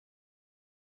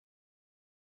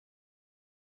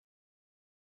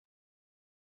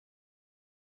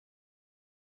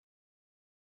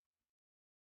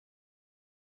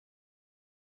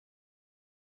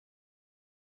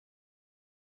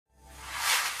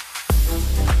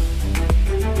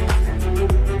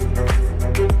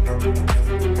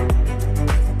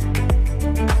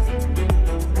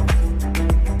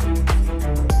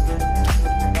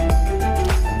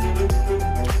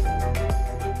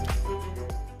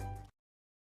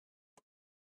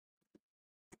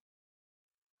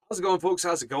How's it going, folks?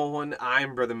 How's it going?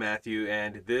 I'm Brother Matthew,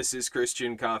 and this is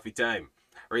Christian Coffee Time,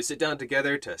 where we sit down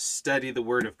together to study the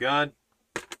Word of God.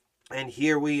 And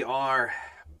here we are,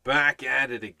 back at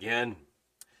it again.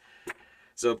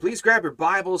 So please grab your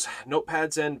Bibles,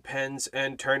 notepads, and pens,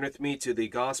 and turn with me to the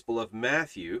Gospel of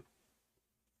Matthew.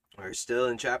 We're still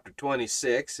in chapter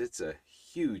 26. It's a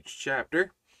huge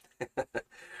chapter.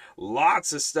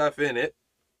 Lots of stuff in it.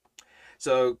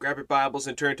 So grab your Bibles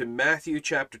and turn to Matthew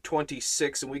chapter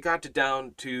 26, and we got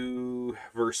down to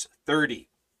verse 30.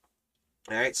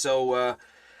 All right, so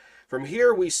from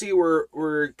here we see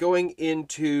we're going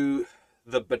into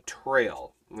the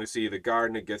betrayal. We see the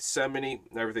Garden of Gethsemane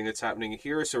and everything that's happening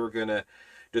here. So we're going to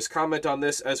just comment on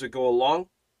this as we go along.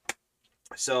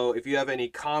 So if you have any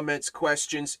comments,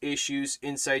 questions, issues,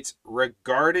 insights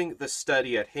regarding the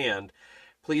study at hand,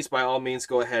 please by all means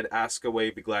go ahead, ask away.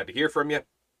 Be glad to hear from you.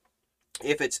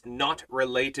 If it's not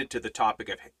related to the topic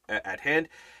at hand,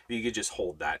 you could just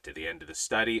hold that to the end of the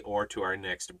study or to our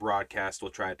next broadcast.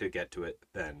 We'll try to get to it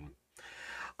then.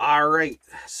 All right,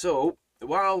 so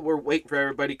while we're waiting for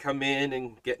everybody to come in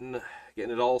and getting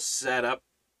it all set up,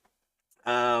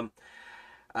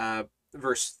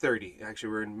 verse 30. Actually,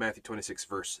 we're in Matthew 26,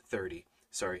 verse 30.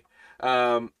 Sorry.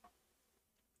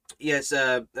 Yes,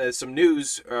 some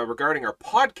news regarding our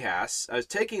podcasts. I was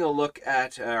taking a look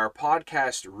at our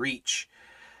podcast reach,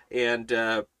 and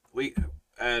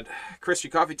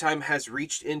Christian Coffee Time has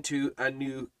reached into a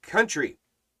new country.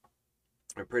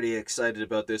 I'm pretty excited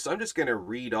about this. I'm just going to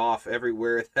read off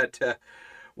everywhere that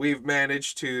we've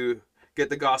managed to get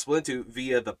the gospel into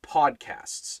via the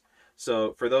podcasts.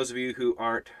 So for those of you who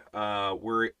aren't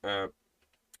up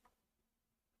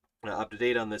to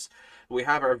date on this, we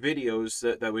have our videos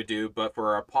that we do, but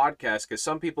for our podcast, because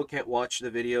some people can't watch the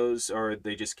videos or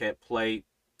they just can't play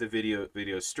the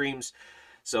video streams.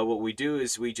 So what we do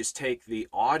is we just take the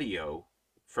audio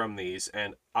from these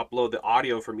and upload the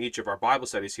audio from each of our Bible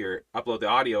studies here, upload the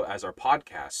audio as our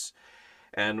podcasts.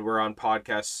 And we're on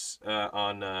podcasts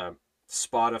on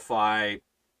Spotify,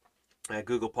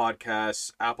 Google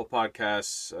Podcasts, Apple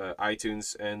Podcasts,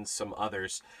 iTunes, and some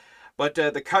others. But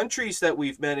the countries that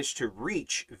we've managed to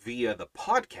reach via the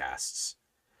podcasts,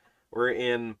 we're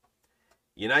in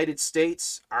United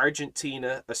States,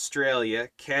 Argentina, Australia,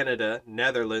 Canada,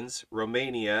 Netherlands,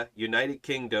 Romania, United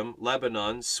Kingdom,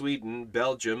 Lebanon, Sweden,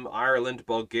 Belgium, Ireland,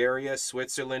 Bulgaria,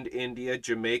 Switzerland, India,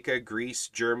 Jamaica, Greece,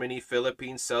 Germany,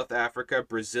 Philippines, South Africa,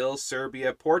 Brazil,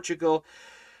 Serbia, Portugal,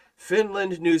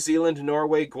 Finland, New Zealand,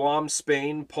 Norway, Guam,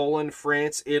 Spain, Poland,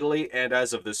 France, Italy, and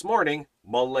as of this morning,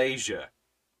 Malaysia.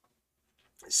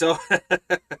 So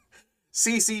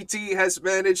CCT has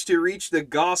managed to reach the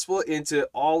gospel into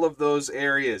all of those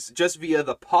areas just via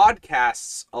the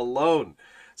podcasts alone.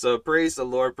 So praise the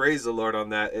Lord on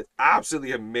that. It's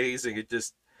absolutely amazing. It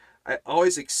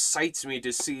always excites me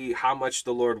to see how much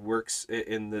the Lord works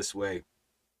in this way.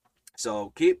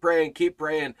 So keep praying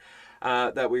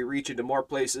that we reach into more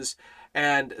places.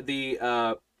 And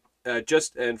and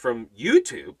from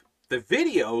YouTube, the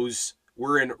videos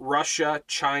were in Russia,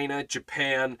 China,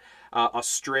 Japan,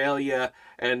 Australia,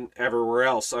 and everywhere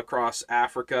else across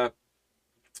Africa.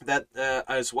 That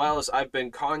as well as I've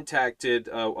been contacted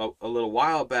a little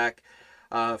while back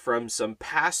from some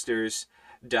pastors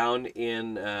down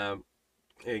in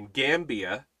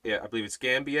Gambia. Yeah, I believe it's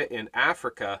Gambia in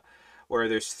Africa, where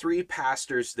there's 3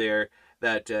 pastors there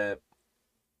that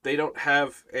they don't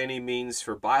have any means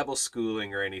for Bible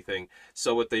schooling or anything.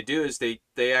 So what they do is they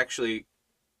actually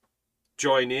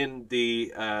join in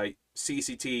the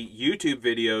CCT YouTube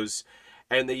videos,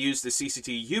 and they use the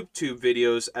CCT YouTube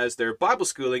videos as their Bible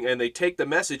schooling, and they take the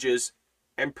messages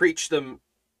and preach them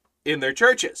in their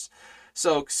churches.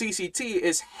 So CCT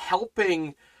is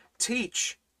helping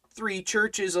teach 3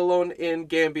 churches alone in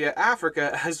Gambia,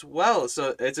 Africa as well.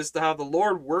 So it's just how the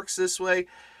Lord works this way.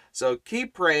 So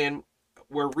keep praying.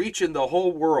 We're reaching the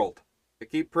whole world.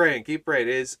 Keep praying. It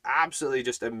is absolutely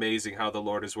just amazing how the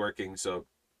Lord is working. So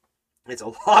it's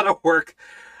a lot of work,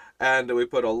 and we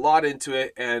put a lot into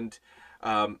it. And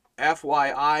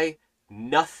FYI,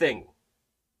 nothing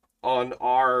on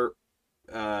our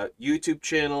YouTube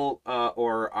channel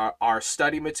or our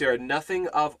study material, nothing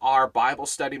of our Bible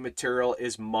study material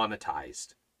is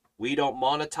monetized. We don't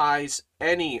monetize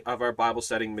any of our Bible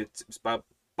study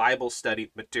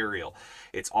material.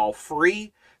 It's all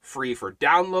free for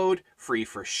download, free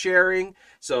for sharing.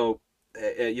 So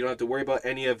you don't have to worry about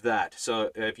any of that.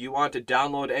 So if you want to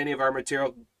download any of our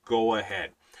material, go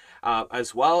ahead.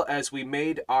 As well as we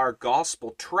made our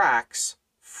gospel tracks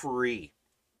free.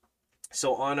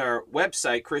 So on our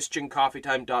website,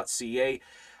 christiancoffeetime.ca,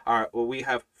 we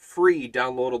have free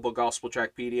downloadable gospel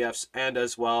track PDFs, and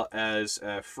as well as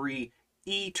free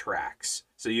e-tracks.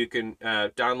 So you can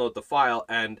download the file,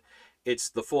 and it's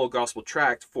the full gospel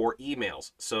tract for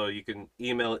emails. So you can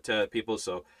email it to people.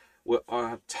 So we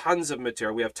have tons of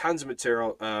material. We have tons of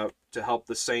material to help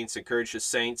the saints, encourage the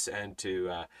saints, and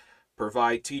to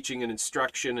provide teaching and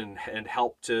instruction and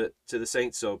help to the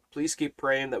saints. So please keep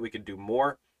praying that we can do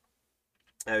more,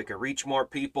 we can reach more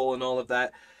people and all of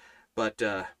that. But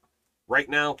right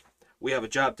now, we have a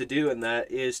job to do, and that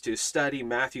is to study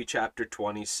Matthew chapter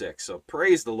 26. So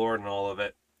praise the Lord in all of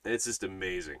it. It's just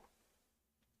amazing.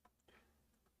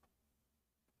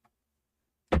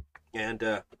 And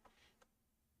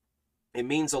it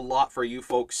means a lot for you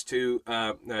folks too.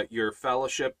 Your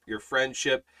fellowship, your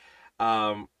friendship,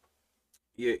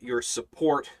 your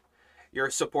support. Your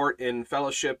support in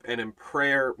fellowship and in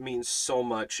prayer means so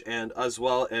much. And as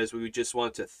well as we just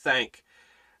want to thank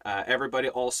everybody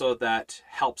also that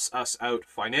helps us out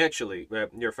financially.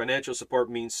 Your financial support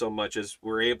means so much, as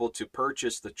we're able to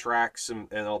purchase the tracks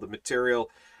and all the material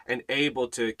and able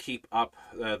to keep up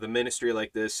the ministry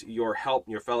like this. Your help,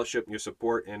 your fellowship, and your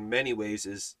support in many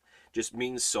ways just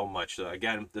means so much. So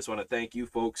again, just want to thank you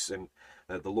folks, and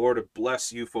the Lord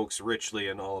bless you folks richly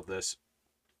in all of this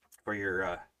for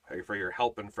your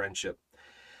help and friendship.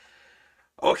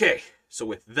 Okay, so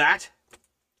with that,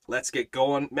 let's get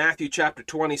going. Matthew chapter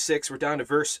 26, we're down to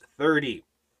verse 30.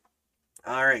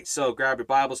 All right, so grab your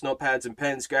Bibles, notepads, and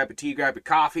pens, grab your tea, grab your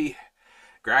coffee,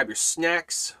 grab your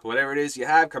snacks, whatever it is you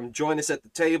have, come join us at the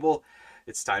table.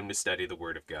 It's time to study the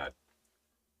Word of God.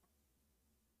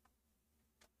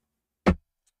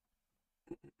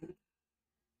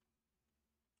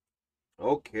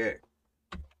 Okay.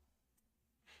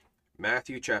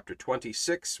 Matthew chapter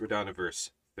 26, we're down to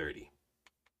verse 30.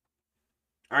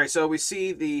 All right, so we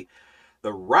see the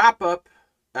wrap up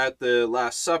at the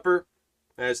Last Supper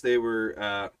as they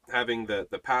were having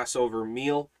the Passover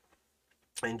meal,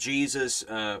 and Jesus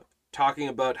talking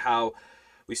about how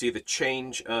we see the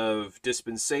change of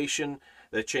dispensation,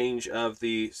 the change of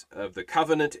the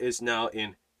covenant is now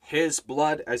in his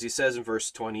blood, as he says in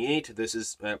verse 28. This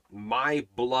is my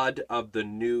blood of the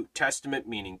New Testament,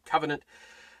 meaning covenant.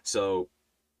 So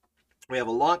we have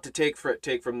a lot to take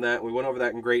from that. We went over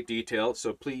that in great detail,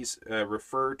 so please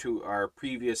refer to our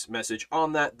previous message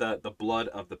on that, the blood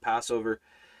of the Passover.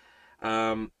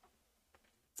 And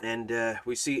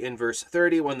we see in verse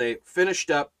 30, when they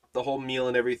finished up the whole meal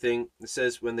and everything, it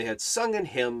says, when they had sung an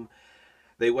hymn,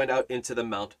 they went out into the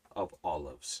Mount of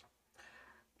Olives.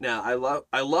 Now,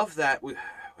 I love that,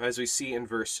 as we see in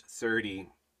verse 30,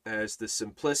 as the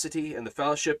simplicity and the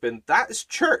fellowship, and that is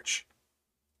church.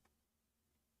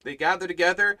 They gather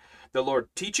together, the Lord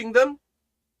teaching them,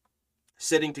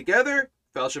 sitting together,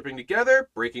 fellowshipping together,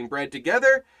 breaking bread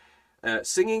together,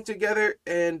 singing together,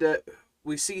 and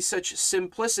we see such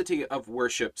simplicity of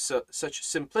worship, such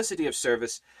simplicity of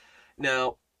service.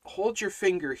 Now, hold your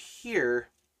finger here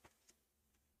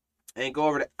and go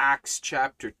over to Acts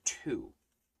chapter 2.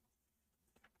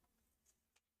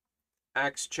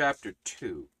 Acts chapter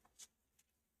 2.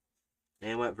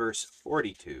 And what verse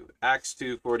 42? Acts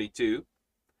 2:42.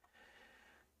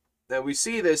 Now we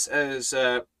see this as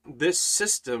this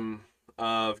system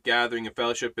of gathering and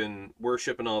fellowship and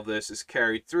worship and all of this is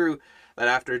carried through, that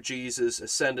after Jesus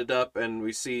ascended up, and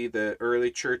we see the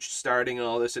early church starting and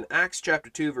all this in Acts chapter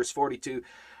 2 verse 42,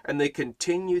 and they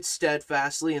continued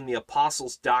steadfastly in the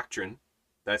apostles' doctrine.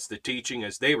 That's the teaching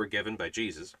as they were given by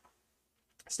Jesus.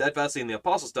 Steadfastly in the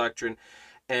apostles' doctrine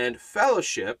and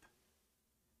fellowship,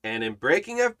 and in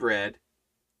breaking of bread,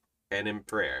 and in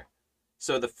prayer.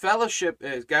 So the fellowship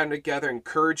is gathering together,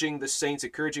 encouraging the saints,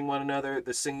 encouraging one another,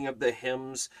 the singing of the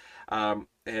hymns,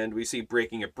 and we see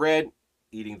breaking of bread,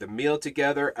 eating the meal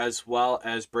together, as well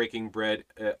as breaking bread.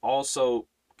 It also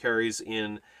carries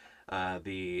in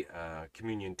the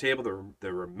communion table,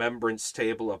 the remembrance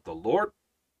table of the Lord,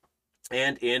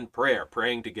 and in prayer,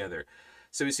 praying together.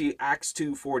 So we see Acts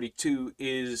 2:42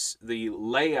 is the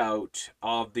layout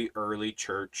of the early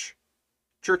church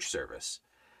service.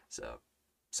 So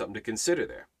something to consider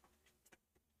there,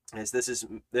 as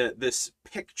this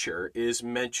picture is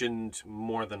mentioned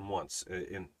more than once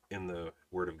in the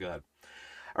Word of God.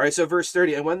 All right, so verse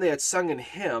 30, and when they had sung an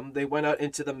hymn, they went out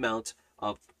into the Mount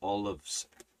of Olives.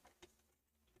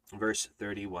 Verse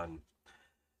 31,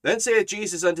 then saith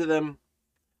Jesus unto them,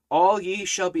 all ye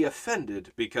shall be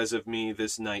offended because of me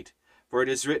this night, for it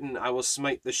is written, I will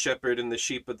smite the shepherd, and the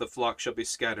sheep of the flock shall be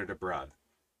scattered abroad.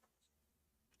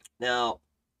 Now,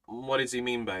 what does he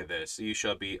mean by this? You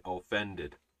shall be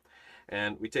offended.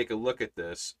 And we take a look at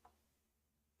this.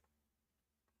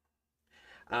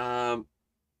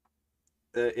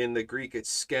 in the Greek,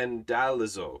 it's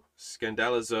scandalizo.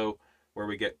 Scandalizo, where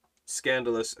we get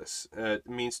scandalous,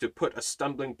 means to put a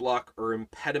stumbling block or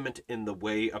impediment in the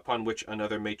way upon which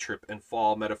another may trip and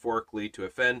fall, metaphorically to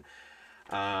offend.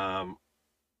 As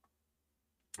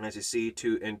you see,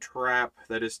 to entrap,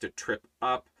 that is to trip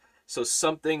up. So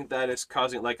something that is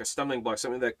causing, like a stumbling block,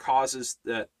 something that causes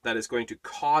that is going to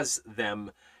cause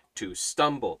them to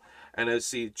stumble. And as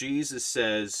see, Jesus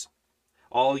says,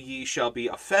 all ye shall be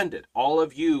offended. All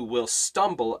of you will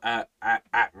stumble at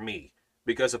me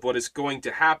because of what is going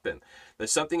to happen. That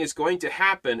something is going to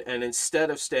happen, and instead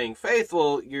of staying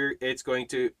faithful, it's going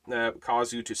to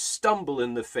cause you to stumble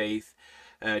in the faith,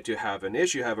 to have an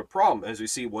issue, have a problem. As we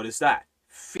see, what is that?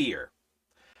 Fear.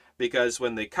 Because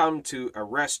when they come to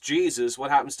arrest Jesus, what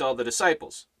happens to all the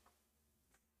disciples?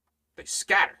 They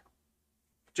scatter.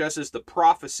 Just as the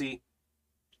prophecy,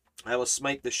 I will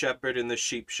smite the shepherd and the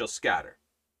sheep shall scatter.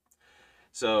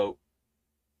 So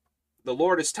the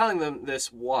Lord is telling them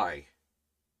this. Why?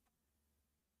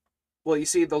 Well, you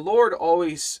see, the Lord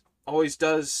always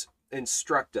does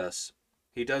instruct us.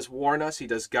 He does warn us. He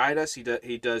does guide us.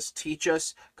 He does teach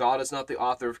us. God is not the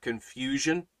author of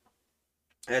confusion.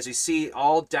 As you see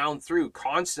all down through,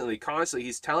 constantly,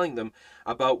 he's telling them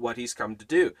about what he's come to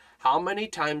do. How many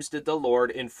times did the Lord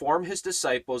inform his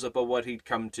disciples about what he'd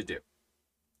come to do?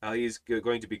 How he's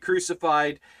going to be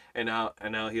crucified, and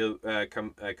now he'll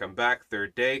come back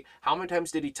third day. How many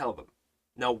times did he tell them?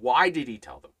 Now, why did he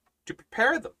tell them? To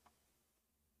prepare them.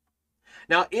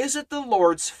 Now, is it the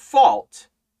Lord's fault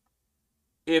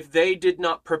if they did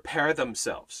not prepare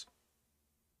themselves?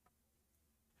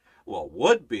 Well, it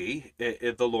would be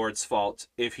the Lord's fault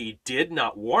if he did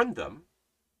not warn them,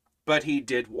 but he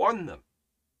did warn them.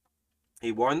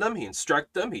 He warned them, he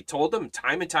instructed them, he told them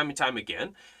time and time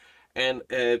again. And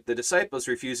the disciples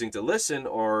refusing to listen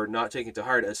or not taking to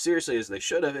heart as seriously as they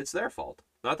should have, it's their fault,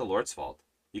 not the Lord's fault.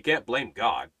 You can't blame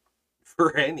God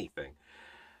for anything.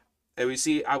 And we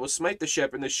see, I will smite the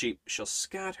shepherd and the sheep shall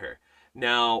scatter.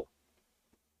 Now,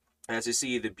 as you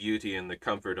see the beauty and the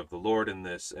comfort of the Lord in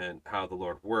this and how the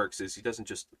Lord works is he doesn't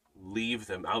just leave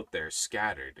them out there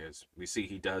scattered. As we see,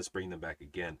 he does bring them back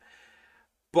again.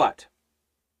 But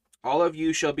all of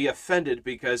you shall be offended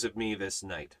because of me this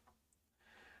night.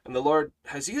 And the Lord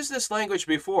has used this language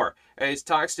before. He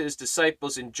talks to his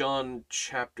disciples in John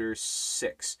chapter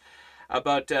 6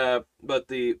 about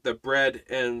the bread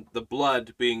and the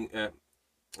blood being...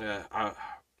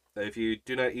 if you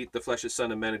do not eat the flesh of the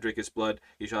Son of Man and drink his blood,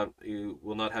 you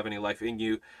will not have any life in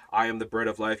you. I am the bread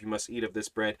of life. You must eat of this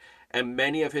bread. And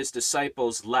many of his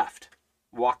disciples left,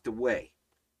 walked away,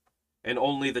 and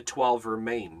only the 12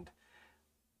 remained.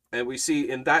 And we see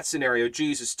in that scenario,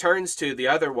 Jesus turns to the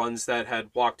other ones that had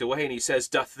walked away and he says,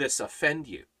 doth this offend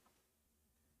you?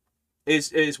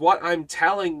 Is what I'm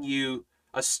telling you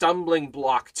a stumbling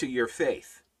block to your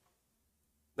faith?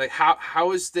 Like,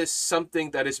 how is this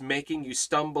something that is making you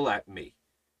stumble at me?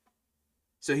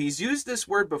 So he's used this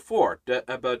word before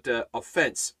about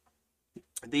offense.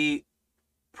 The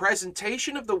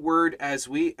presentation of the word as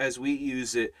we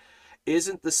use it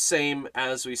isn't the same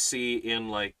as we see in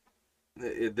like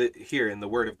here in the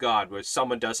Word of God, where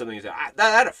someone does something and says,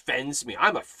 that offends me.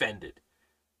 I'm offended.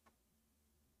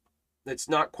 It's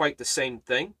not quite the same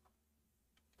thing.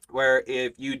 Where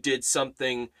if you did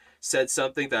something, said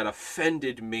something that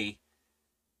offended me,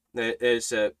 that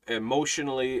is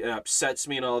emotionally upsets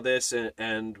me and all this,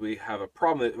 and we have a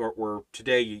problem, or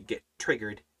today you get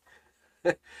triggered.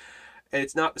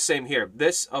 It's not the same here.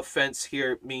 This offense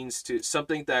here means to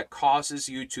something that causes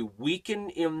you to weaken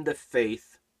in the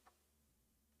faith,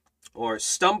 or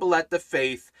stumble at the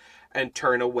faith and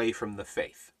turn away from the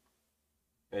faith.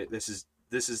 This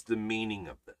is the meaning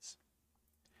of this.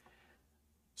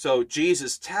 So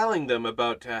Jesus telling them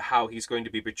about how he's going to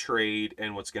be betrayed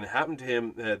and what's going to happen to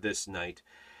him this night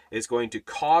is going to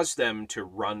cause them to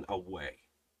run away.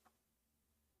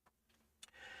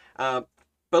 But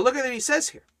look at what he says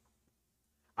here.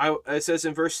 It says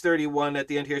in verse 31 at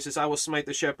the end here, it says, I will smite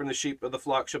the shepherd and the sheep of the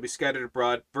flock shall be scattered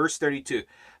abroad. Verse 32,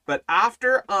 but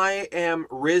after I am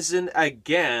risen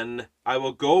again, I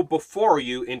will go before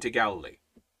you into Galilee.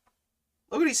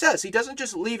 Look what he says. He doesn't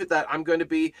just leave it that I'm going to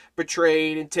be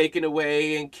betrayed and taken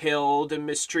away and killed and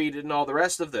mistreated and all the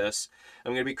rest of this.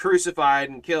 I'm going to be crucified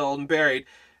and killed and buried.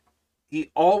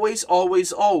 He always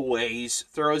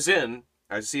throws in,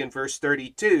 as you see in verse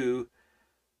 32,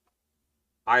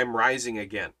 I am rising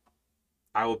again.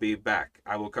 I will be back.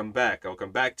 I will come back. I will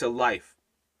come back to life.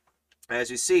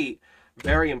 As you see,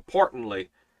 very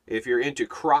importantly, if you're into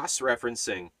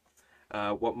cross-referencing,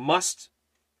 what must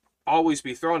always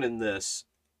be thrown in this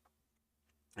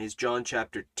is John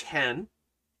chapter 10.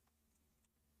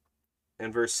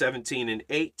 and verse 17 and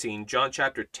 18, John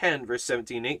chapter 10, verse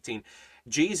 17 and 18,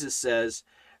 Jesus says,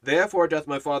 "Therefore doth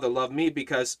my Father love me,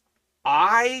 because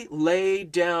I lay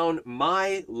down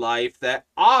my life that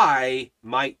I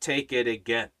might take it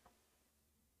again."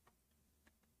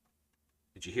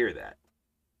 Did you hear that?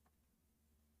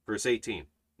 Verse 18,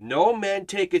 "No man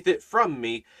taketh it from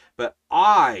me, but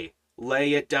I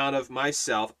lay it down of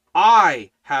myself.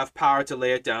 I have power to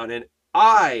lay it down, and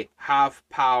I have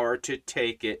power to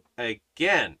take it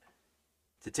again,"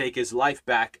 to take his life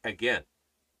back again.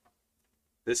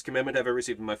 "This commandment have I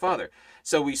received from my Father."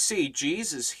 So we see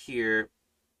Jesus here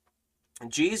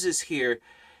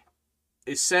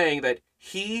is saying that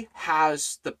he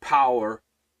has the power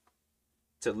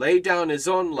to lay down his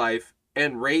own life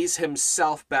and raise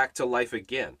himself back to life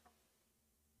again.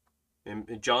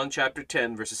 In John chapter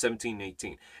 10, verses 17 and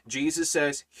 18, Jesus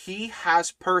says he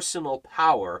has personal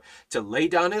power to lay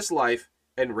down his life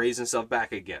and raise himself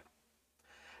back again.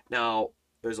 Now,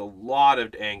 there's a lot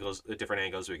of different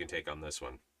angles we can take on this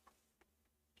one.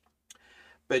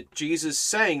 But Jesus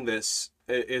saying this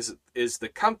is the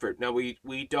comfort. Now,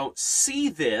 we don't see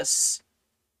this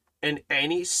in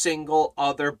any single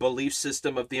other belief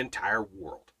system of the entire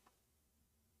world.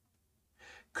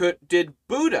 Did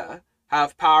Buddha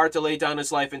have power to lay down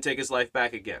his life and take his life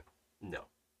back again? No.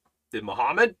 Did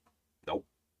Muhammad? Nope.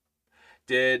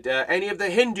 Did any of the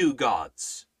Hindu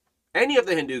gods? Any of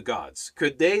the Hindu gods,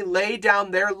 could they lay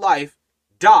down their life,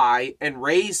 die, and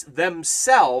raise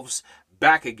themselves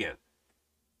back again?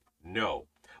 No.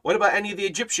 What about any of the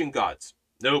Egyptian gods?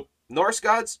 Nope. Norse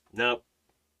gods? Nope.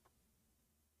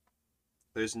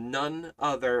 There's none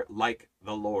other like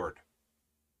the Lord.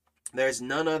 There's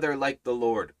none other like the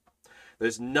Lord.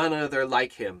 There's none other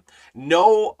like him.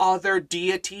 No other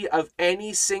deity of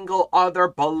any single other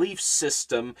belief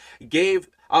system gave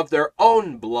of their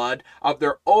own blood, of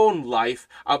their own life,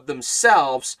 of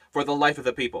themselves for the life of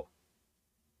the people.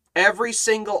 Every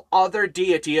single other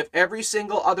deity of every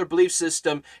single other belief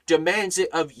system demands it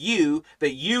of you,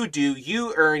 that you do,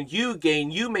 you earn, you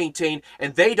gain, you maintain,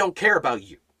 and they don't care about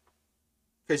you.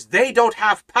 Because they don't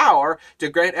have power to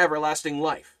grant everlasting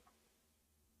life.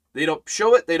 They don't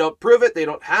show it, they don't prove it, they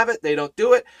don't have it, they don't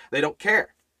do it, they don't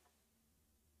care.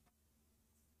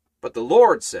 But the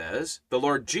Lord says, the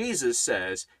Lord Jesus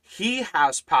says, he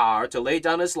has power to lay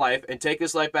down his life and take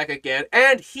his life back again,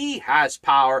 and he has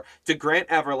power to grant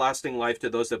everlasting life to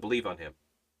those that believe on him.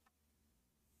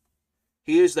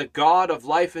 He is the God of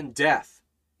life and death.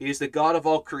 He is the God of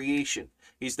all creation.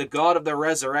 He's the God of the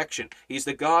resurrection. He's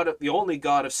the only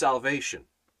God of salvation.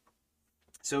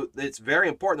 So it's very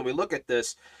important that we look at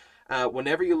this.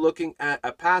 Whenever you're looking at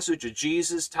a passage of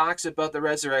Jesus talks about the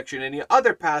resurrection, any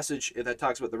other passage that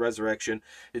talks about the resurrection,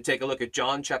 to take a look at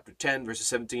John chapter 10, verses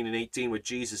 17 and 18, what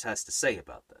Jesus has to say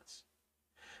about this.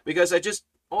 Because I just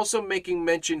also making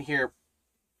mention here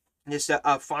is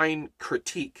a fine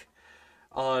critique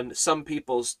on some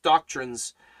people's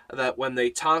doctrines that when they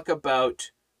talk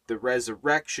about the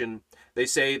resurrection, they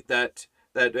say that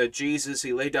Jesus,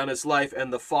 he laid down his life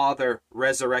and the Father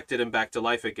resurrected him back to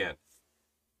life again.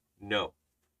 No.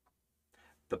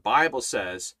 The Bible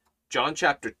says, John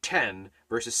chapter 10,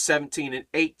 verses 17 and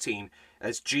 18,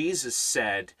 as Jesus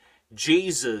said,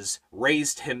 Jesus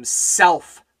raised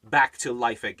himself back to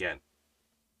life again.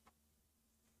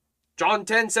 John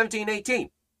 10, 17,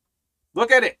 18.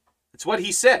 Look at it. It's what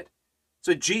he said. It's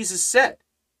what Jesus said.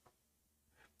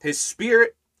 His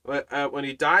spirit, when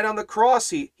he died on the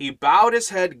cross, he bowed his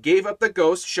head, gave up the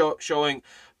ghost, showing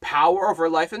power over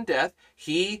life and death.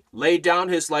 He laid down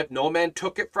his life. No man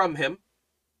took it from him.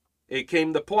 It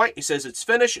came the point. He says, it's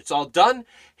finished. It's all done.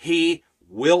 He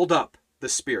willed up the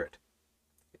spirit.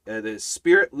 The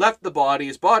spirit left the body.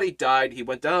 His body died. He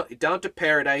went down to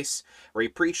paradise, where he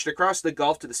preached across the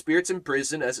gulf to the spirits in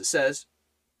prison, as it says.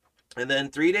 And then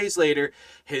 3 days later,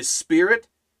 his spirit,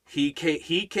 he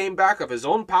came back of his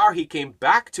own power. He came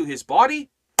back to his body,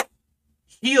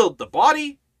 healed the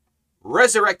body,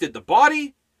 resurrected the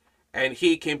body, and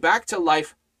he came back to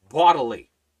life bodily.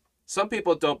 Some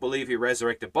people don't believe he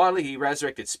resurrected bodily. He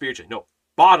resurrected spiritually. No,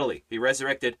 bodily. He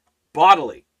resurrected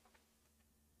bodily.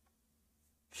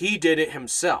 He did it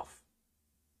himself.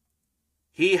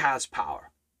 He has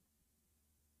power.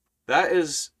 That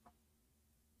is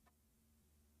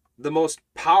the most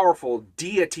powerful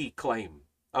deity claim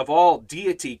of all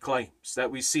deity claims that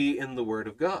we see in the Word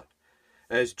of God,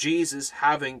 as Jesus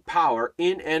having power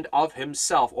in and of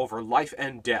himself over life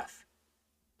and death.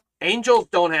 Angels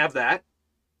don't have that.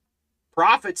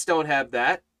 Prophets don't have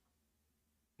that.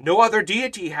 No other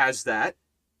deity has that.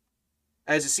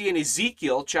 As you see in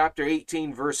Ezekiel chapter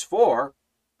 18, verse 4,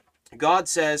 God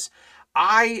says,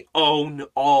 I own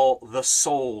all the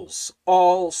souls.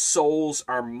 All souls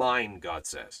are mine, God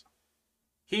says.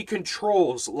 He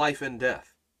controls life and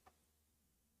death.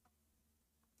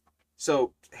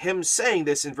 So him saying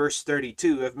this in verse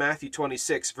 32 of Matthew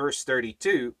 26, verse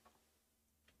 32,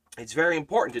 it's very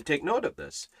important to take note of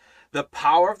this. The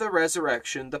power of the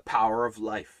resurrection, the power of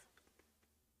life.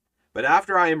 But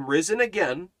after I am risen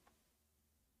again,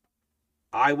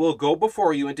 I will go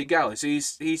before you into Galilee. So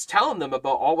he's telling them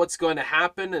about all what's going to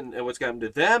happen and what's going to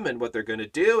happen to them and what they're going to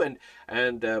do.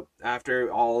 And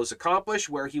after all is accomplished,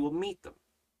 where he will meet them.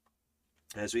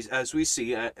 As we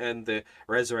see in the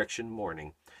resurrection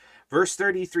morning. Verse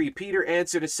 33, Peter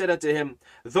answered and said unto him,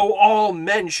 though all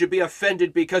men should be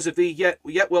offended because of thee,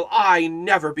 yet will I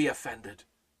never be offended.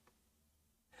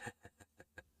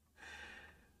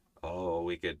 Oh,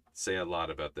 we could say a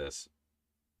lot about this.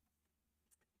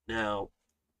 Now,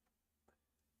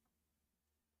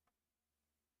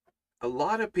 a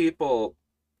lot of people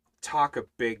talk a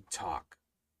big talk.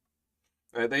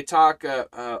 They talk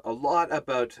a lot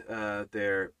about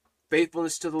their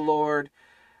faithfulness to the Lord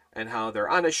and how they're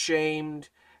unashamed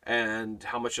and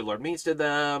how much the Lord means to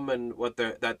them and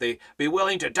that they be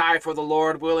willing to die for the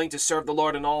Lord, willing to serve the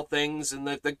Lord in all things, and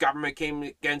that the government came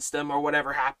against them or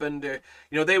whatever happened,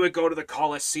 they would go to the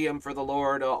Colosseum for the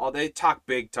Lord. They talk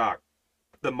big talk,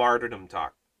 the martyrdom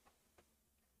talk.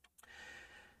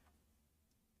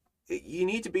 You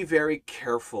need to be very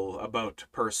careful about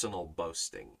personal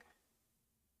boasting.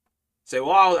 Say,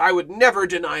 well, I would never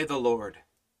deny the Lord.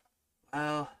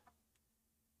 Well,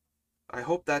 I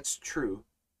hope that's true.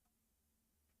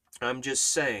 I'm just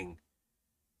saying,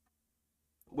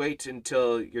 wait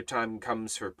until your time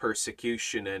comes for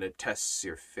persecution and it tests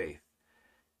your faith.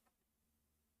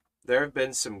 There have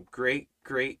been some great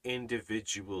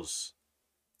individuals,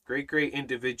 great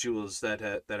individuals that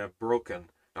have broken.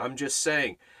 I'm just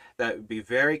saying that be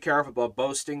very careful about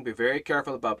boasting, be very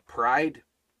careful about pride,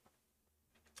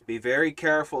 be very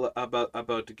careful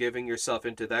about giving yourself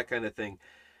into that kind of thing,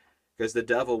 because the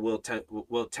devil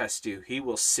will test you. He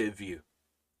will sieve you,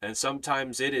 and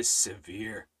sometimes it is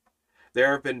severe.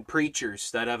 There have been preachers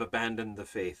that have abandoned the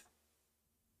faith.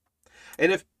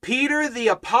 And if Peter the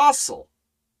Apostle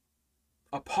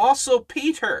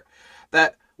Peter,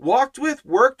 that walked with,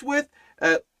 worked with,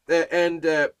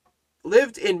 and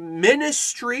lived in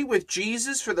ministry with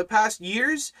Jesus for the past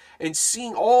years and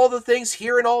seeing all the things,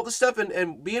 hearing all the stuff,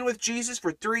 and being with Jesus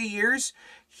for 3 years,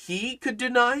 he could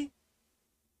deny.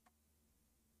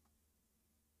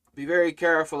 Be very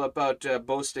careful about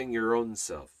boasting your own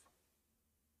self.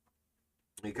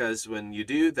 Because when you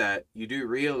do that, you do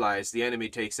realize the enemy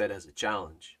takes that as a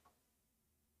challenge.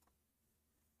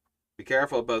 Be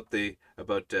careful about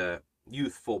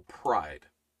youthful pride.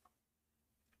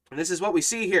 And this is what we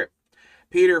see here.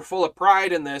 Peter, full of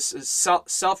pride in this, is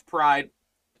self-pride,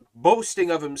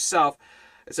 boasting of himself.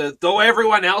 It says, though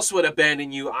everyone else would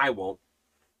abandon you, I won't.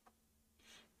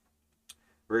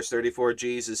 Verse 34,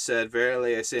 Jesus said,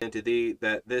 verily I say unto thee,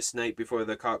 that this night before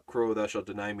the cock crow thou shalt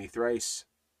deny me thrice.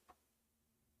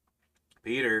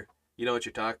 Peter, you know what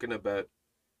you're talking about.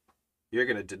 You're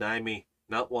going to deny me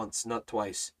not once, not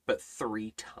twice, but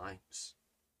 3 times.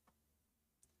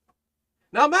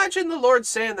 Now imagine the Lord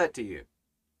saying that to you.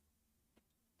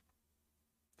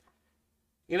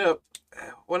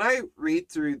 When I read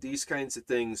through these kinds of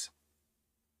things,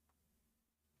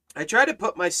 I try to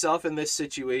put myself in this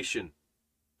situation.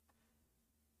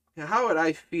 How would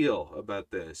I feel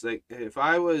about this? Like, if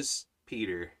I was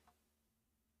Peter,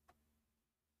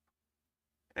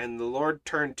 and the Lord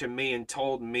turned to me and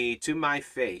told me to my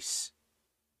face,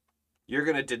 you're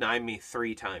going to deny me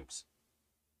 3 times.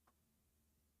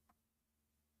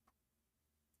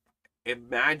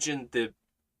 Imagine the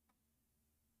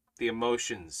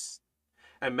emotions.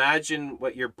 Imagine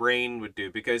what your brain would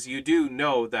do, because you do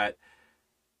know that,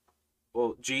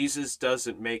 well, Jesus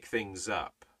doesn't make things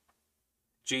up.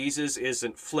 Jesus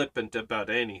isn't flippant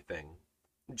about anything.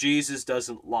 Jesus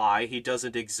doesn't lie. He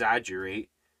doesn't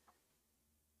exaggerate.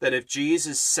 That if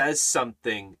Jesus says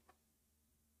something,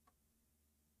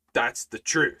 that's the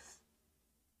truth.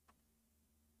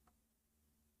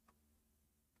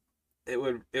 It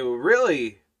would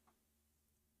really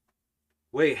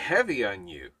weigh heavy on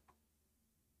you.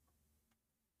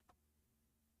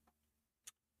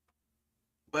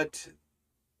 But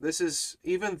this is,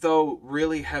 even though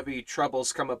really heavy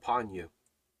troubles come upon you,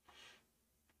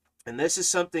 and this is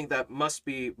something that must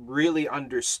be really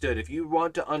understood. If you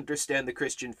want to understand the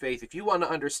Christian faith, if you want to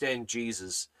understand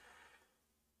Jesus,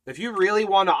 if you really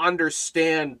want to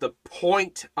understand the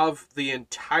point of the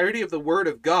entirety of the Word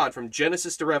of God from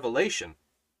Genesis to Revelation,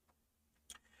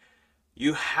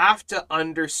 You have to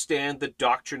understand the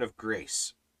doctrine of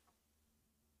grace.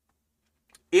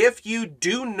 If you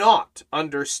do not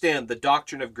understand the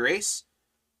doctrine of grace,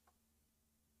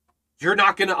 you're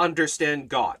not going to understand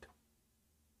God.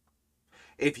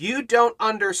 If you don't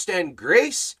understand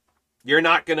grace, you're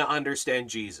not going to understand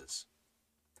Jesus.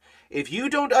 If you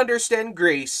don't understand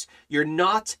grace, you're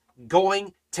not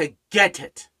going to get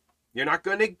it. You're not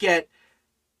going to get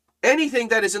anything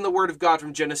that is in the Word of God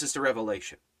from Genesis to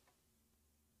Revelation.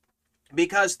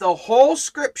 Because the whole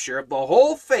scripture, the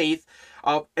whole faith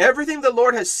of everything the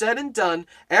Lord has said and done,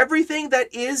 everything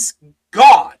that is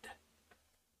God,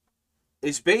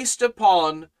 is based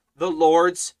upon the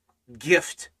Lord's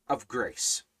gift of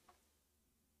grace.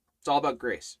 It's all about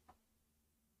grace.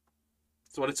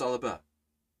 That's what it's all about.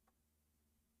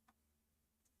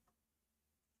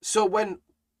 So when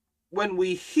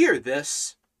we hear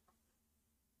this,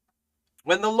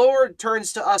 when the Lord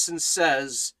turns to us and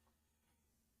says,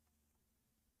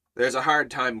 there's a hard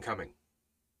time coming,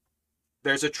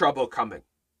 there's a trouble coming,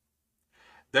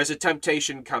 there's a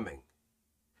temptation coming.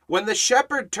 When the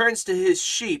shepherd turns to his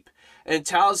sheep and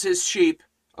tells his sheep,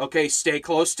 okay, stay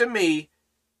close to me,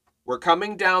 we're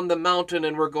coming down the mountain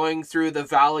and we're going through the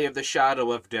valley of the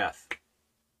shadow of death.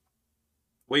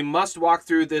 We must walk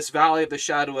through this valley of the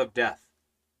shadow of death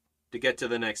to get to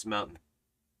the next mountain.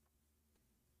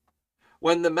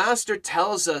 When the master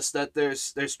tells us that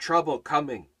there's trouble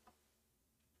coming,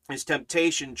 there's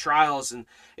temptation, trials, and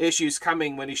issues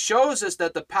coming, when he shows us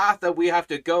that the path that we have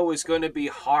to go is going to be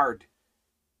hard,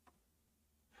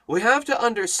 we have to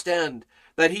understand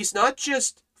that he's not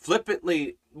just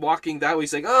flippantly walking that way.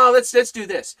 He's like, oh, let's do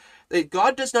this.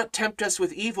 God does not tempt us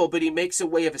with evil, but he makes a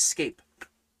way of escape.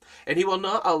 And he will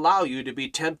not allow you to be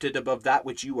tempted above that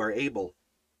which you are able.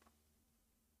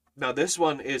 Now, this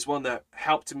one is one that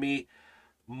helped me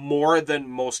more than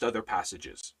most other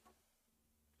passages.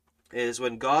 Is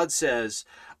when God says,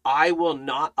 I will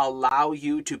not allow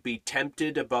you to be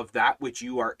tempted above that which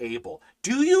you are able.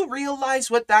 Do you realize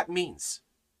what that means?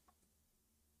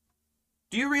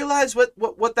 Do you realize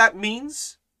what that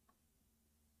means?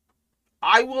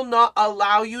 I will not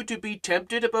allow you to be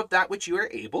tempted above that which you are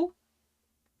able.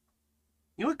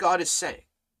 You know what God is saying?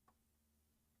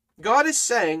 God is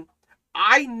saying,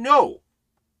 I know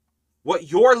what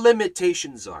your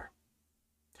limitations are.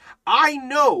 I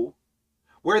know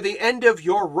where the end of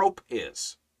your rope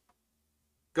is.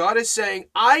 God is saying,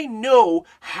 I know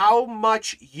how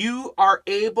much you are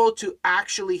able to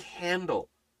actually handle.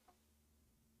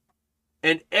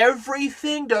 And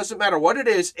everything, doesn't matter what it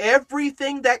is,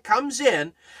 everything that comes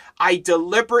in, I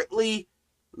deliberately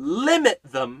limit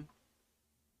them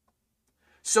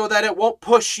so that it won't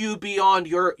push you beyond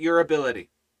your ability.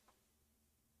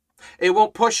 It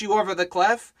won't push you over the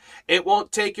cliff. It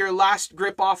won't take your last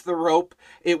grip off the rope.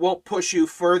 It won't push you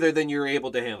further than you're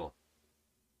able to handle.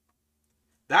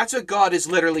 That's what God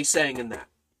is literally saying in that.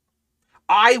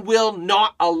 I will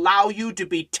not allow you to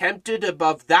be tempted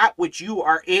above that which you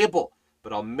are able,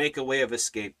 but I'll make a way of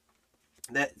escape.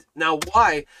 Now,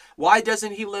 why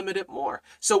doesn't he limit it more?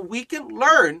 So we can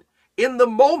learn in the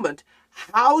moment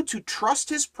how to trust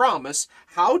his promise,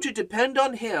 how to depend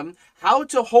on him, how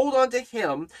to hold on to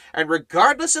him, and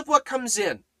regardless of what comes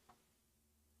in,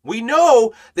 we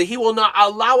know that he will not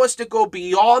allow us to go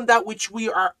beyond that which we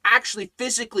are actually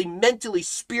physically, mentally,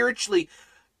 spiritually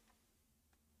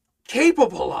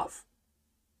capable of.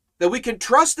 That we can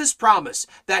trust this promise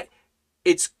that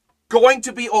it's going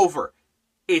to be over.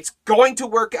 It's going to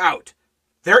work out.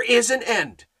 There is an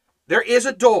end. There is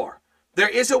a door. There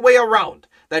is a way around.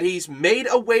 That he's made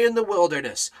a way in the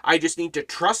wilderness. I just need to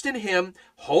trust in him,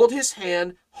 hold his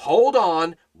hand, hold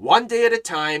on, one day at a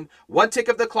time, one tick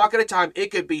of the clock at a time.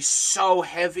 It could be so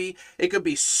heavy. It could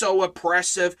be so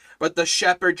oppressive. But the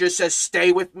shepherd just says,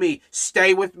 stay with me.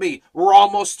 Stay with me. We're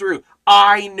almost through.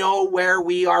 I know where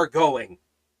we are going.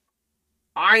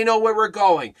 I know where we're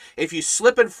going. If you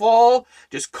slip and fall,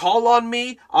 just call on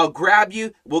me. I'll grab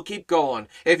you. We'll keep going.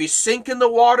 If you sink in the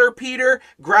water, Peter,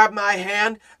 grab my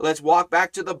hand. Let's walk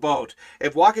back to the boat.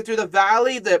 If walking through the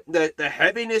valley, the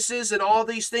heavinesses and all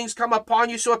these things come upon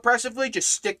you so oppressively, just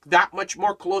stick that much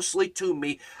more closely to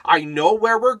me. I know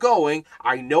where we're going.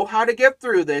 I know how to get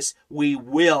through this. We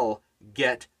will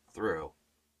get through.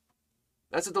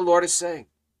 That's what the Lord is saying.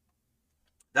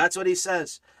 That's what he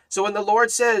says. So when the Lord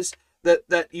says,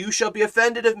 that you shall be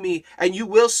offended of me, and you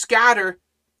will scatter,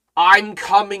 I'm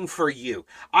coming for you.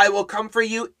 I will come for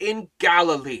you in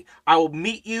Galilee. I will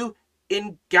meet you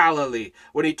in Galilee.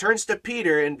 When he turns to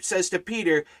Peter and says to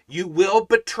Peter, you will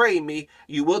betray me,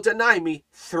 you will deny me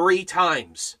 3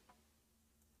 times.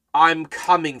 I'm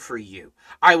coming for you.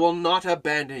 I will not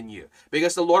abandon you.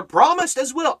 Because the Lord promised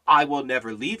as well, I will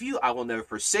never leave you. I will never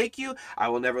forsake you. I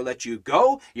will never let you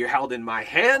go. You're held in my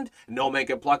hand. No man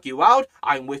can pluck you out.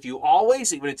 I'm with you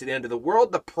always, even to the end of the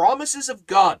world. The promises of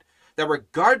God, that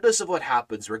regardless of what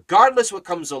happens, regardless what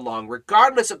comes along,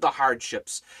 regardless of the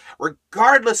hardships,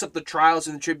 regardless of the trials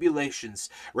and the tribulations,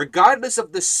 regardless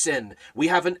of the sin, we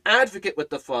have an advocate with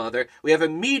the Father, we have a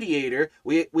mediator,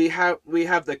 we have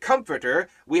the comforter,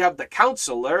 we have the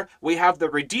counselor, we have the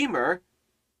redeemer,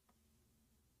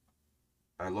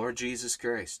 our Lord Jesus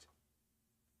Christ.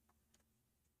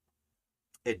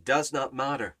 It does not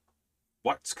matter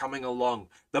what's coming along.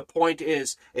 The point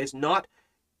is not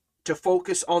to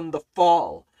focus on the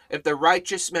fall. If the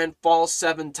righteous man falls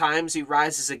 7 times, he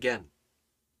rises again.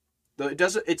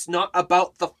 It's not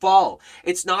about the fall.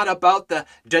 It's not about the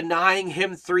denying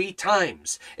him 3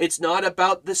 times. It's not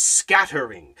about the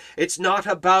scattering. It's not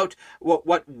about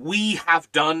what we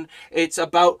have done. It's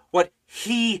about what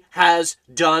he has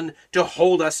done to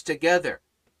hold us together.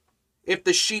 If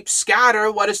the sheep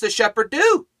scatter, what does the shepherd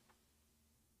do?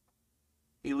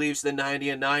 He leaves the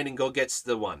 99 and gets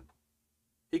the one.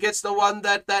 He gets the one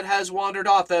that has wandered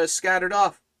off, that has scattered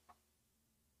off.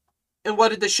 And what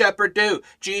did the shepherd do?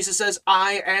 Jesus says,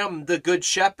 I am the good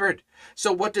shepherd.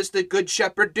 So what does the good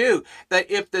shepherd do?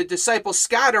 That if the disciples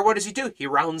scatter, what does he do? He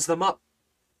rounds them up.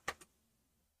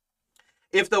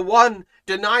 If the one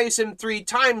denies him 3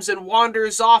 times and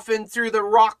wanders off in through the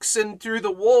rocks and through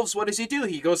the wolves, what does he do?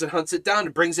 He goes and hunts it down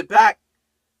and brings it back.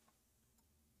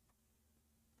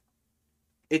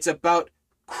 It's about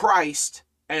Christ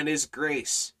and his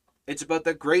grace. It's about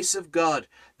the grace of God.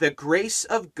 The grace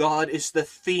of God is the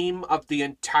theme of the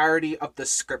entirety of the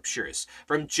scriptures.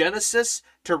 From Genesis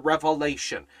to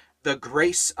Revelation, the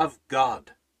grace of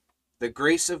God. The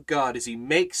grace of God is he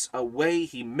makes a way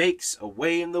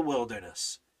in the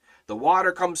wilderness. The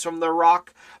water comes from the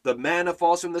rock, the manna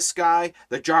falls from the sky,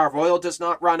 the jar of oil does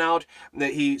not run out,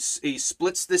 he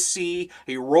splits the sea,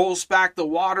 he rolls back the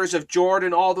waters of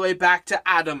Jordan all the way back to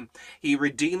Adam. He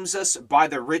redeems us by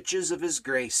the riches of his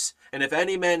grace. And if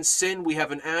any man sin, we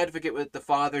have an advocate with the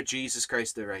Father, Jesus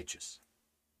Christ the righteous.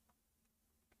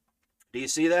 Do you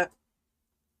see that?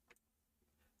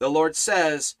 The Lord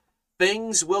says,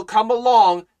 things will come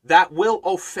along that will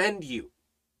offend you.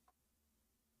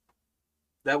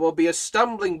 That will be a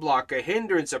stumbling block, a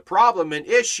hindrance, a problem, an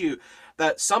issue,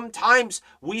 that sometimes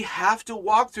we have to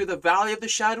walk through the valley of the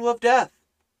shadow of death.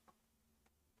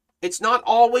 It's not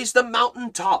always the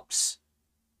mountaintops.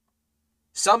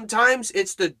 Sometimes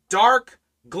it's the dark,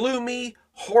 gloomy,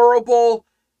 horrible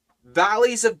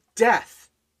valleys of death.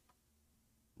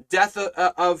 Death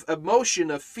of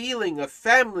emotion, of feeling, of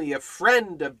family, of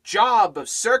friend, of job, of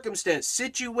circumstance,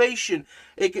 situation.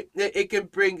 It can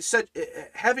bring such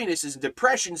heavinesses and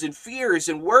depressions and fears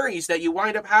and worries that you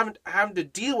wind up having to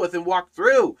deal with and walk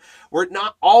through. We're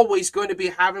not always going to be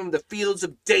having the fields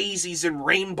of daisies and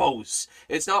rainbows.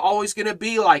 It's not always going to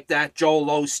be like that, Joel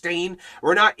Osteen.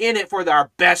 We're not in it for our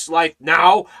best life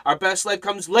now. Our best life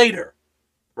comes later.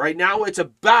 Right now, it's a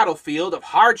battlefield of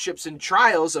hardships and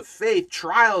trials of faith,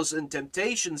 trials and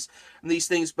temptations and these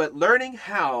things, but learning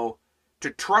how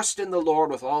to trust in the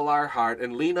Lord with all our heart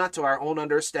and lean not to our own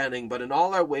understanding, but in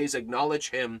all our ways acknowledge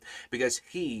him because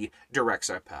he directs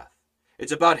our path.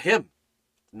 It's about him,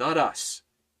 not us.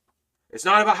 It's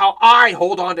not about how I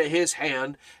hold on to his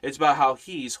hand. It's about how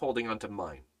he's holding on to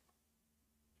mine.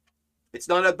 It's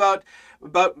not about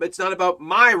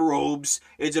my robes.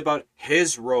 It's about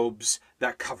his robes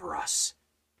that cover us.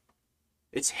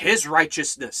 It's his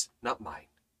righteousness, not mine.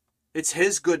 It's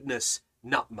his goodness,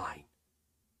 not mine.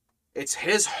 It's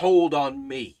his hold on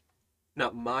me,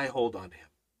 not my hold on him.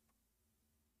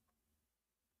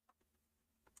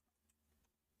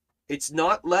 It's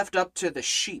not left up to the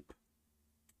sheep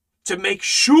to make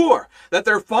sure that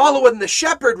they're following the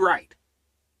shepherd right.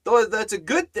 Though that's a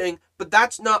good thing, but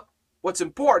that's not what's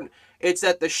important. It's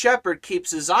that the shepherd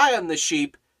keeps his eye on the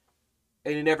sheep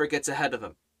and he never gets ahead of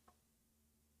them.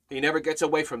 He never gets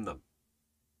away from them.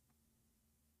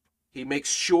 He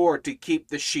makes sure to keep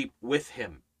the sheep with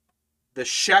him. The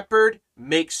shepherd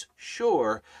makes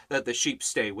sure that the sheep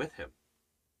stay with him.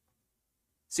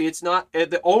 See, it's not,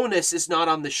 the onus is not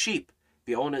on the sheep.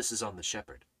 The onus is on the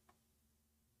shepherd.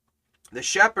 The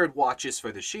shepherd watches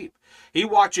for the sheep. He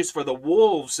watches for the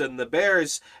wolves and the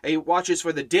bears. He watches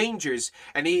for the dangers.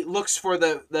 And he looks for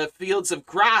the fields of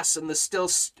grass and the still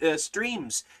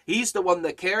streams. He's the one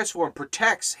that cares for and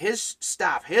protects his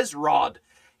staff, his rod.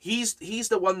 He's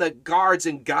the one that guards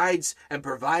and guides and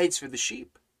provides for the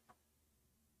sheep.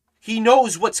 He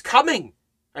knows what's coming.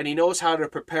 And he knows how to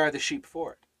prepare the sheep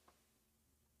for it.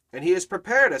 And he has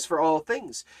prepared us for all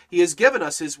things. He has given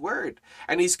us his word.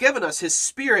 And he's given us his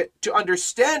spirit to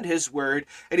understand his word.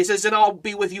 And he says, and I'll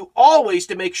be with you always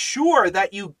to make sure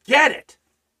that you get it.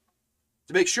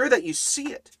 To make sure that you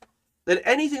see it. That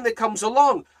anything that comes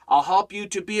along, I'll help you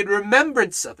to be in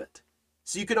remembrance of it.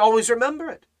 So you can always remember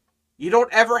it. You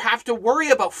don't ever have to worry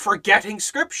about forgetting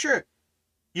scripture.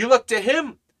 You look to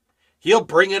him. He'll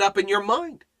bring it up in your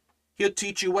mind. He'll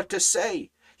teach you what to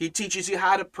say. He teaches you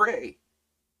how to pray.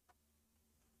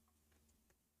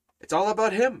 It's all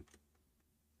about him.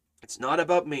 It's not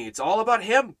about me. It's all about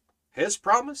him. His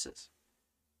promises.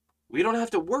 We don't have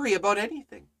to worry about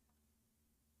anything.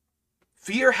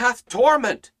 Fear hath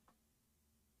torment.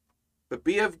 But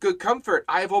be of good comfort.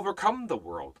 I have overcome the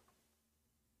world.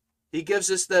 He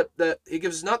gives us he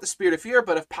gives us not the spirit of fear,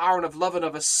 but of power and of love and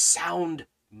of a sound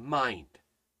mind.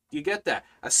 Do you get that?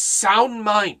 A sound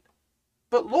mind.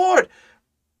 But Lord,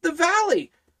 the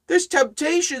valley, there's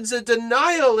temptations and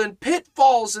denial and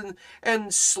pitfalls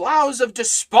and sloughs of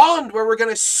despond where we're going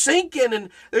to sink in, and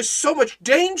there's so much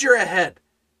danger ahead.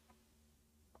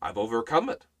 I've overcome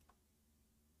it.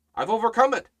 I've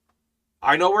overcome it.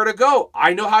 I know where to go.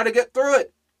 I know how to get through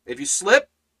it. If you slip,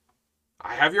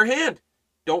 I have your hand.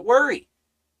 Don't worry.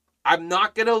 I'm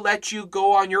not going to let you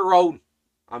go on your own.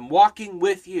 I'm walking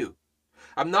with you.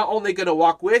 I'm not only going to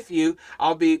walk with you,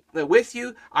 I'll be with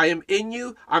you. I am in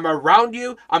you. I'm around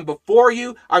you. I'm before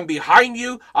you. I'm behind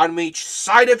you. On each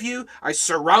side of you. I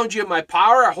surround you in my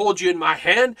power. I hold you in my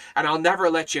hand, and I'll never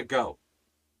let you go.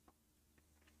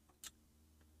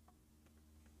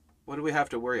 What do we have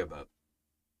to worry about?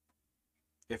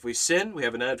 If we sin, we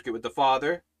have an advocate with the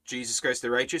Father, Jesus Christ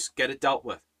the righteous. Get it dealt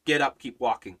with. Get up, keep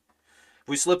walking. If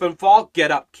we slip and fall,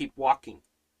 get up, keep walking.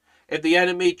 If the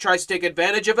enemy tries to take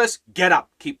advantage of us, get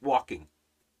up, keep walking.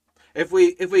 If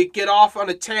we get off on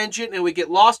a tangent and we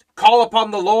get lost, call upon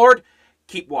the Lord,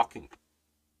 keep walking.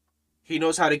 He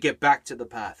knows how to get back to the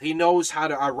path. He knows how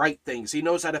to right things. He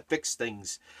knows how to fix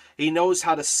things. He knows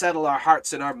how to settle our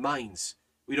hearts and our minds.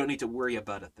 We don't need to worry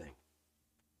about a thing.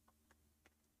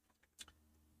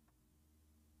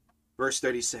 Verse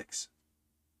 36.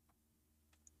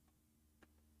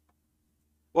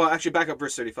 Well, actually, back up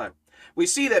verse 35. We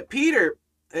see that Peter,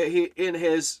 in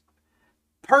his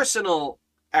personal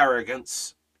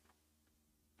arrogance,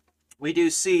 we do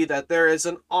see that there is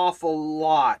an awful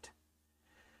lot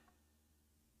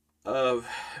of,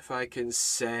 if I can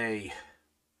say,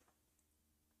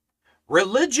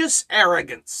 religious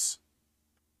arrogance.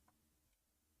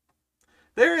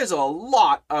 There is a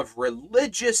lot of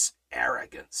religious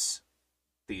arrogance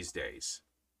these days.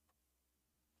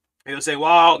 He'll say,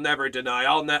 well, I'll never deny.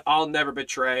 I'll never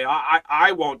betray.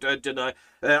 I won't deny.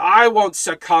 I won't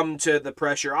succumb to the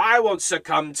pressure. I won't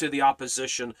succumb to the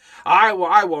opposition. I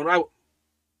won't.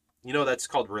 You know, that's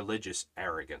called religious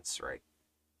arrogance, right?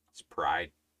 It's pride.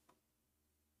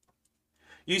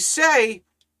 You say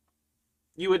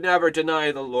you would never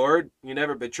deny the Lord. You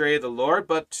never betray the Lord.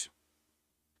 But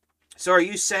so are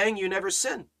you saying you never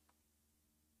sin?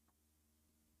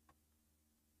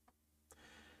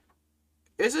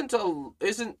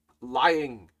 Isn't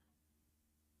lying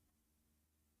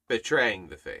betraying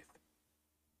the faith?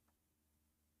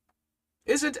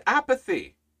 Isn't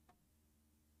apathy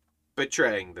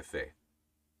betraying the faith?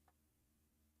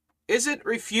 Isn't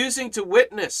refusing to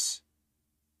witness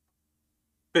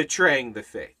betraying the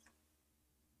faith?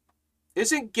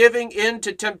 Isn't giving in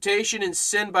to temptation and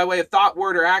sin by way of thought,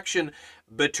 word, or action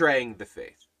betraying the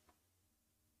faith?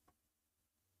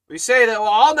 We say that, well,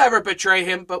 I'll never betray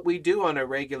him, but we do on a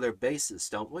regular basis,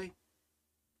 don't we?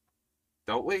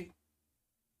 Don't we?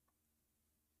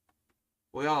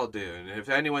 We all do. And if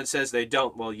anyone says they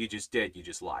don't, well, you just did. You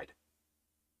just lied.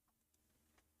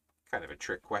 Kind of a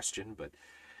trick question, but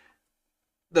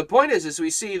the point is we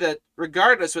see that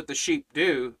regardless what the sheep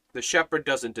do, the shepherd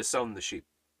doesn't disown the sheep.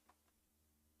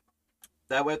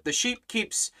 That if the sheep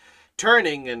keeps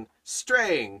turning and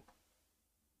straying,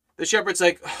 the shepherd's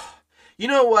like, oh, you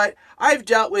know what? I've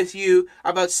dealt with you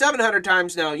about 700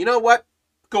 times now. You know what?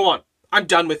 Go on. I'm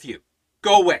done with you.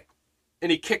 Go away.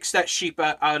 And he kicks that sheep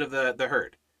out of the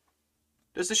herd.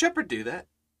 Does the shepherd do that?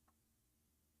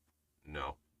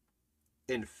 No.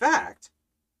 In fact,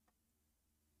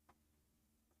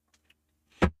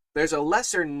 there's a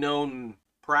lesser known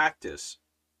practice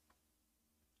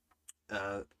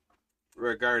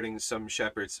regarding some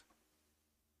shepherds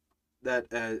that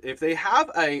if they have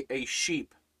a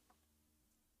sheep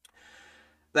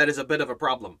that is a bit of a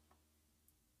problem,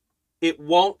 it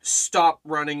won't stop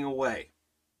running away.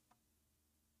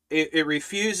 It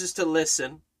refuses to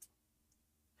listen.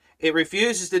 It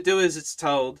refuses to do as it's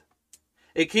told.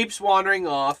 It keeps wandering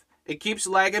off. It keeps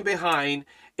lagging behind.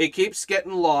 It keeps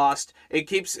getting lost. It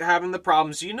keeps having the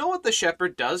problems. You know what the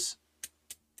shepherd does?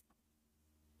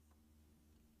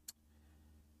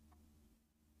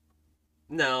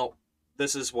 Now,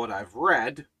 this is what I've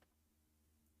read.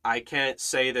 I can't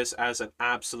say this as an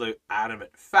absolute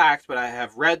adamant fact, but I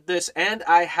have read this and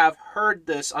I have heard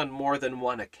this on more than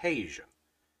one occasion.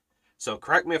 So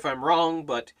correct me if I'm wrong,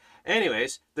 but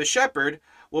anyways, the shepherd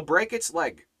will break its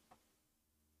leg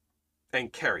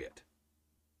and carry it.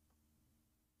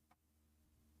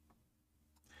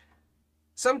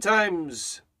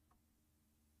 Sometimes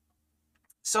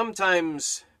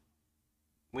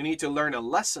we need to learn a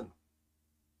lesson.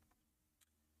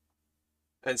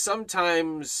 And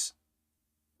sometimes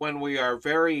when we are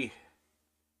very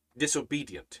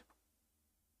disobedient,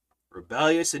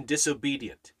 rebellious and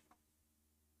disobedient,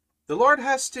 the Lord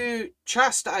has to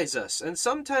chastise us, and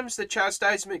sometimes the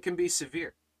chastisement can be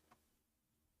severe.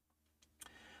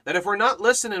 That if we're not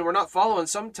listening, we're not following,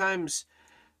 sometimes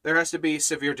there has to be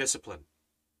severe discipline.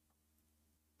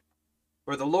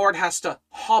 Where the Lord has to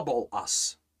hobble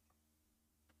us.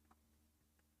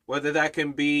 Whether that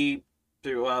can be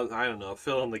through, well, I don't know,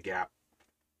 fill in the gap.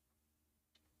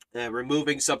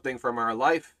 Removing something from our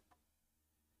life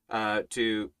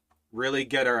to really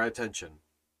get our attention.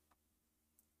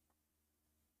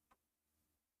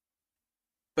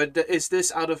 But is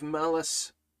this out of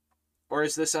malice or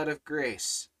is this out of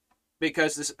grace?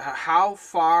 Because this, how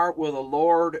far will the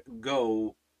Lord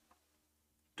go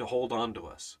to hold on to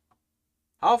us?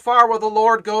 How far will the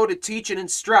Lord go to teach and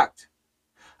instruct?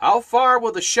 How far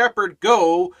will the shepherd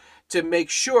go to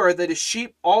make sure that his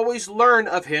sheep always learn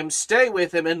of him, stay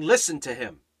with him, and listen to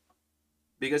him?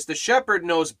 Because the shepherd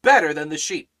knows better than the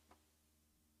sheep.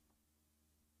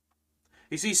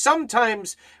 You see,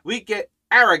 sometimes we get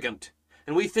arrogant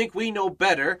and we think we know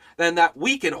better than that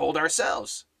we can hold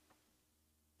ourselves.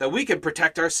 That we can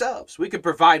protect ourselves. We can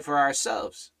provide for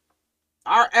ourselves.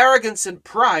 Our arrogance and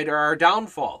pride are our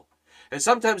downfall. And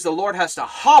sometimes the Lord has to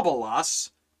hobble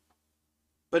us.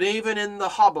 But even in the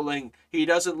hobbling, he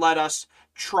doesn't let us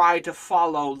try to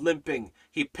follow limping.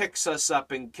 He picks us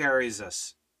up and carries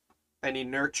us. And he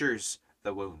nurtures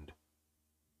the wound.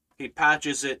 He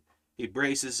patches it. He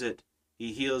braces it.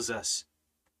 He heals us.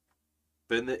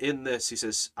 But in this, he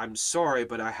says, I'm sorry,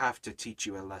 but I have to teach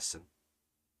you a lesson.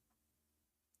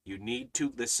 You need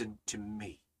to listen to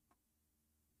me.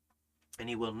 And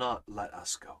he will not let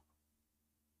us go.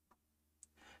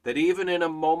 That even in a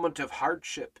moment of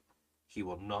hardship, he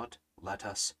will not let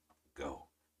us go.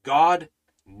 God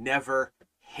never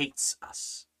hates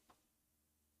us.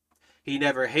 He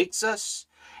never hates us.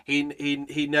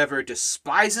 He never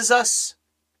despises us.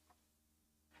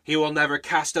 He will never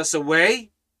cast us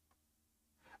away.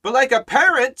 But like a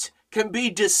parent can be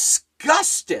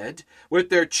disgusted with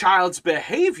their child's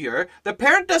behavior, the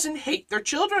parent doesn't hate their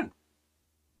children.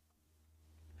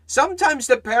 Sometimes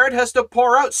the parent has to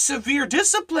pour out severe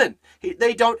discipline.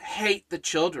 They don't hate the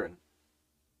children.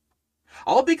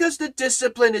 All because the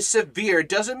discipline is severe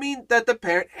doesn't mean that the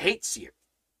parent hates you.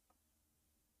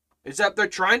 It's that they're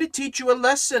trying to teach you a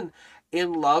lesson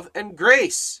in love and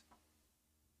grace.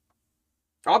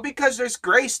 All because there's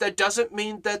grace, that doesn't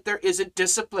mean that there isn't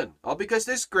discipline. All because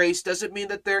there's grace doesn't mean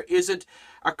that there isn't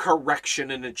a correction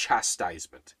and a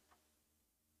chastisement.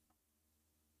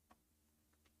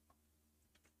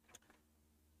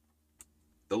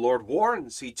 The Lord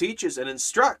warns, he teaches and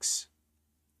instructs.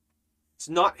 It's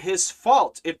not his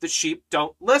fault if the sheep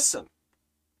don't listen.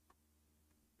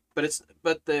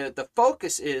 But the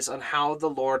focus is on how the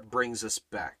Lord brings us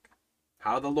back.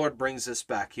 How the Lord brings us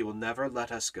back. He will never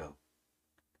let us go.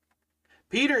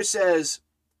 Peter says,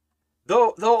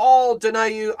 though all deny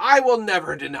you, I will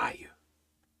never deny you.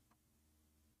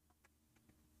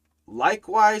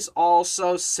 Likewise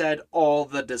also said all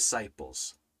the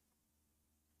disciples.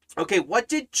 Okay, what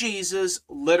did Jesus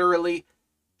literally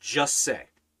just say?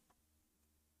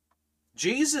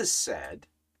 Jesus said,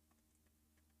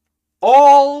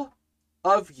 all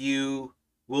of you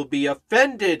will be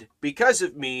offended because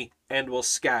of me and will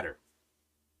scatter.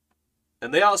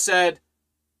 And they all said,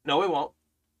 no, we won't.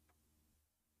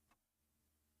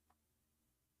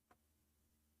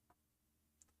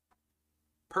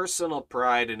 Personal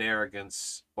pride and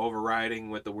arrogance overriding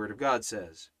what the Word of God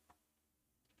says.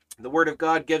 The Word of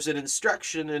God gives an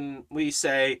instruction and we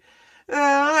say,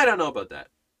 I don't know about that.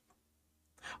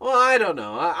 Well, I don't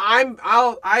know.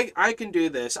 I can do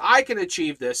this. I can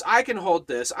achieve this. I can hold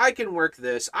this. I can work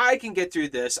this. I can get through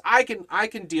this. I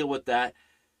can deal with that.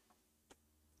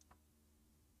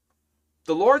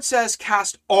 The Lord says,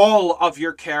 cast all of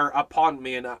your care upon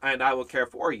me and I will care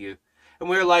for you. And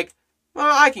we're like,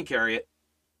 well, I can carry it.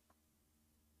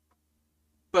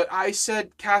 But I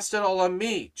said, cast it all on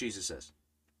me, Jesus says.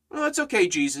 Well, it's okay,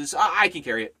 Jesus. I can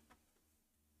carry it.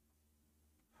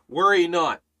 Worry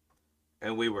not,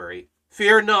 and we worry.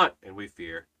 Fear not, and we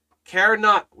fear. Care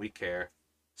not, we care.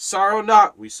 Sorrow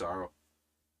not, we sorrow.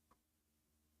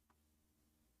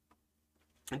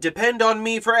 Depend on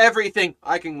me for everything.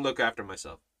 I can look after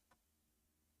myself.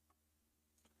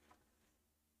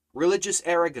 Religious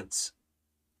arrogance.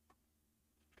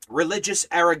 Religious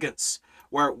arrogance,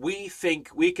 where we think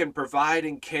we can provide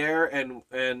and care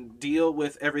and deal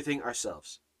with everything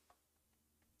ourselves.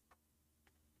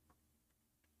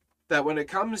 That when it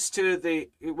comes to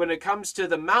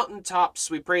the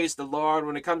mountaintops, we praise the Lord.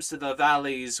 When it comes to the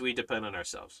valleys, we depend on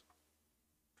ourselves.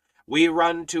 We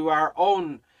run to our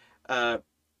own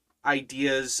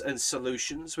ideas and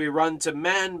solutions. We run to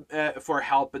man for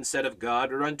help instead of God.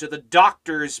 We run to the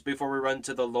doctors before we run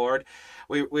to the Lord.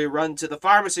 We run to the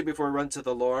pharmacy before we run to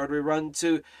the Lord. We run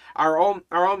to our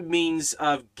own means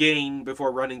of gain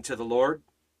before running to the Lord.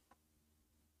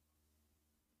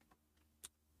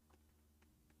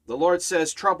 The Lord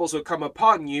says troubles will come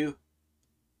upon you,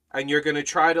 and you're going to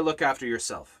try to look after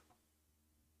yourself.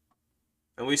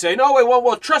 And we say, no,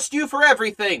 we'll trust you for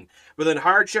everything. But then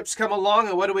hardships come along,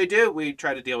 and what do? We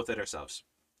try to deal with it ourselves.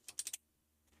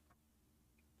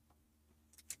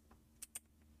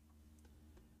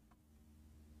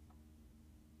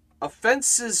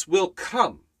 Offenses will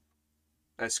come,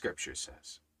 as Scripture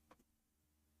says.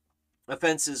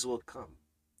 Offenses will come.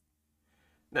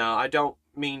 Now, I don't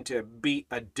mean to beat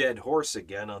a dead horse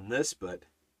again on this, but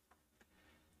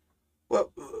well,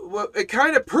 it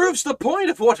kind of proves the point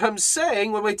of what I'm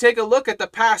saying when we take a look at the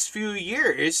past few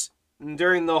years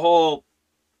during the whole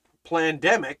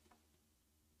pandemic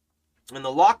and the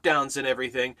lockdowns and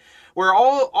everything, where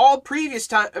all previous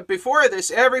time before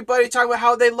this, everybody talking about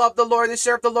how they love the Lord, they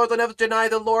serve the Lord, they'll never deny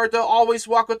the Lord, they'll always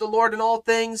walk with the Lord in all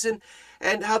things,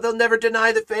 and how they'll never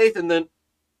deny the faith. And then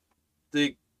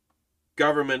the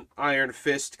government iron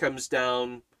fist comes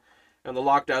down and the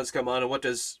lockdowns come on, and what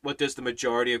does the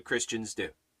majority of Christians do?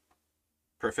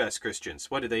 Professed Christians,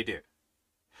 what do?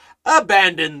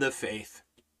 Abandon the faith.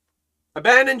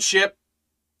 Abandon ship.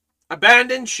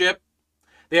 Abandon ship.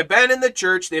 They abandon the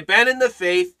church, they abandon the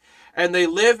faith, and they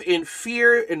live in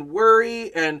fear and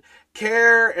worry and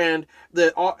care, and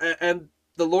the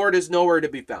Lord is nowhere to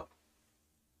be found.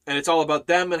 And it's all about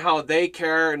them and how they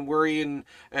care and worry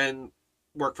and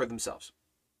work for themselves.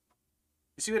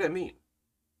 You see what I mean?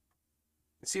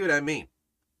 You see what I mean?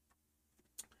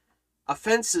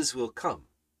 Offenses will come.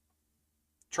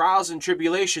 Trials and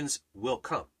tribulations will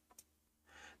come.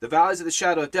 The valleys of the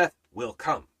shadow of death will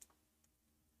come.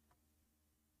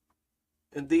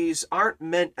 And these aren't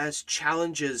meant as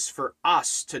challenges for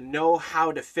us to know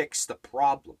how to fix the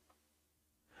problem.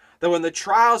 That when the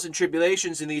trials and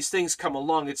tribulations and these things come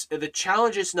along, the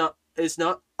challenge is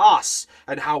not us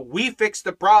and how we fix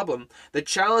the problem. The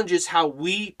challenge is how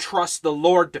we trust the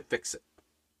Lord to fix it.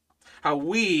 How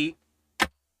we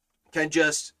can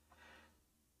just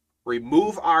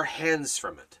remove our hands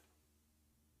from it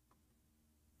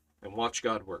and watch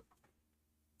God work.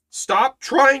 Stop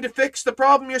trying to fix the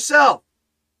problem yourself.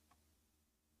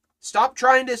 Stop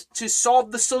trying to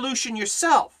solve the solution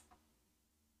yourself.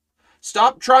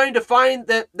 Stop trying to find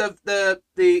the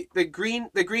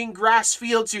green grass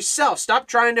fields yourself. Stop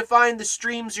trying to find the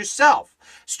streams yourself.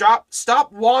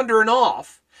 Stop wandering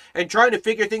off and trying to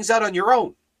figure things out on your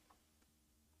own.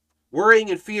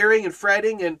 Worrying and fearing and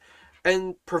fretting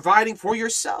and providing for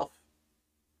yourself.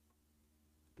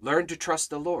 Learn to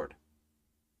trust the Lord.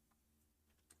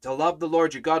 To love the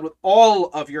Lord your God with all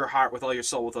of your heart, with all your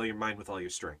soul, with all your mind, with all your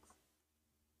strength.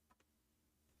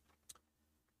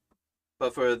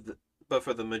 But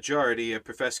for the majority of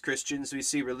professed Christians, we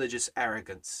see religious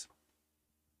arrogance.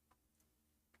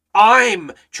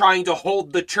 I'm trying to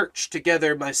hold the church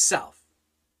together myself.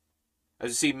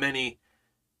 As you see many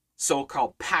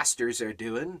so-called pastors are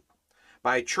doing,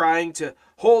 by trying to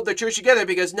hold the church together,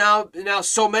 because now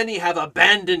so many have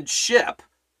abandoned ship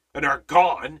and are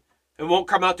gone and won't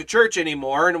come out to church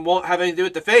anymore and won't have anything to do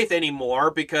with the faith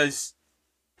anymore because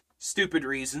stupid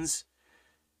reasons.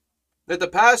 That the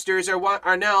pastors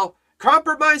are now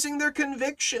compromising their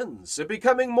convictions and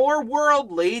becoming more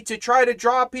worldly to try to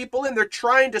draw people in. They're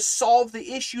trying to solve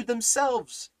the issue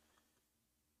themselves.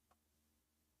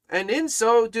 And in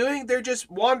so doing, they're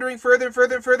just wandering further and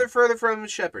further and further from the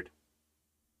shepherd.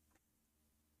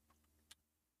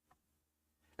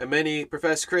 And many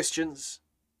professed Christians,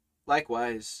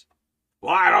 likewise,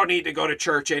 well, I don't need to go to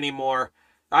church anymore.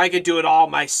 I can do it all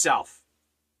myself.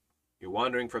 You're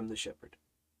wandering from the shepherd.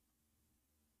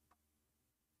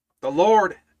 The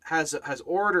Lord has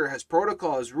order, has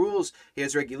protocol, has rules, he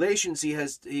has regulations,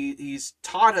 he's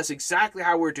taught us exactly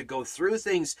how we're to go through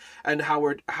things and how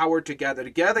we're to gather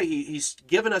together. He's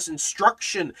given us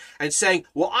instruction and saying,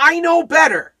 well, I know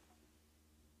better.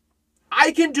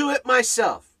 I can do it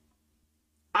myself.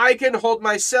 I can hold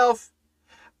myself.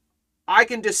 I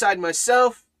can decide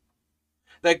myself.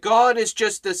 That God is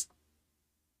just this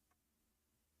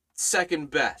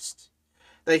second best.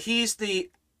 That he's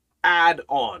the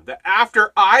add-on. That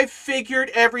after I've figured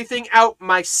everything out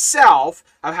myself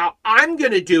of how I'm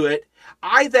going to do it,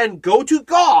 I then go to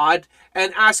God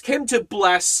and ask him to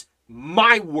bless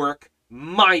my work,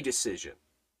 my decision.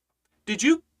 Did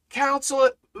you counsel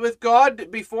it with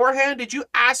God beforehand? Did you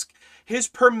ask his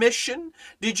permission?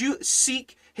 Did you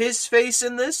seek his face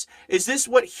in this? Is this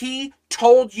what he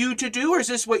told you to do, or is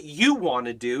this what you want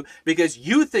to do because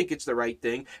you think it's the right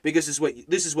thing, because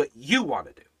this is what you want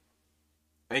to do?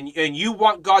 And you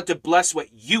want God to bless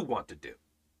what you want to do.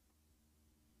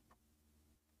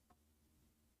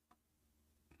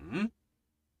 Hmm?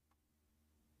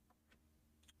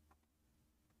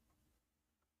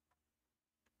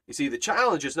 You see, the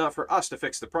challenge is not for us to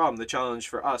fix the problem. The challenge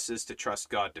for us is to trust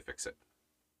God to fix it.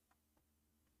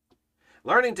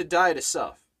 Learning to die to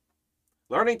self.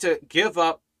 Learning to give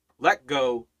up, let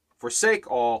go,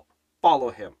 forsake all,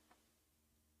 follow him.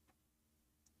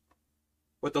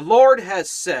 What the Lord has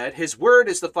said, his word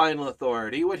is the final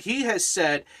authority. What he has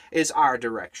said is our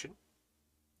direction.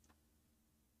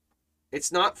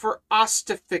 It's not for us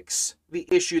to fix the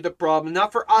issue, the problem,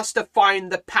 not for us to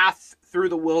find the path through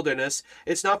the wilderness.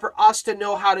 It's not for us to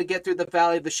know how to get through the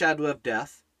valley of the shadow of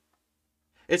death.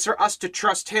 It's for us to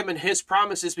trust him and his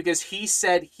promises because he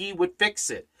said he would fix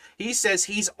it. He says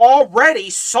he's already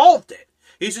solved it.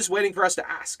 He's just waiting for us to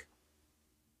ask.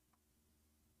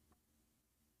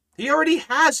 He already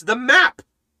has the map.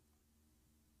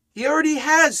 He already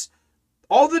has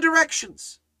all the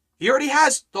directions. He already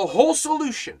has the whole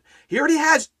solution. He already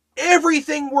has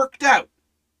everything worked out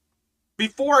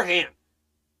beforehand.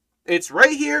 It's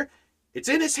right here. It's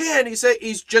in his hand.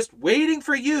 He's just waiting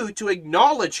for you to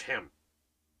acknowledge him.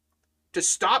 To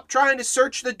stop trying to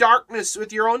search the darkness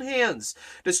with your own hands.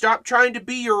 To stop trying to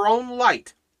be your own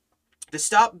light. To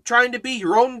stop trying to be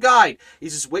your own guide.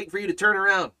 He's just waiting for you to turn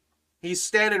around. He's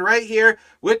standing right here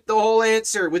with the whole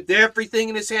answer, with everything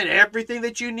in his hand, everything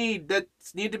that you need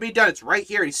to be done. It's right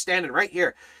here. He's standing right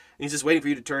here. And he's just waiting for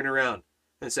you to turn around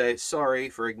and say, sorry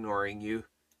for ignoring you.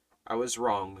 I was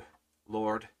wrong.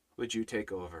 Lord, would you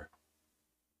take over?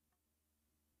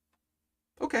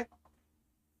 Okay.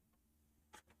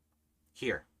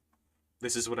 Here.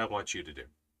 This is what I want you to do.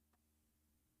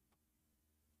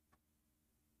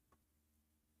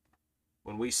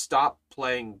 When we stop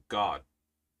playing God,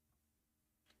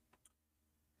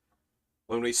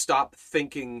 when we stop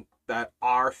thinking that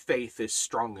our faith is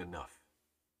strong enough,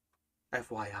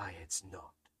 FYI, it's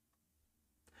not.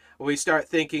 When we start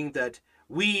thinking that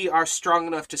we are strong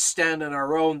enough to stand on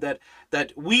our own, that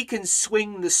we can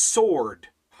swing the sword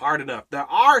hard enough, that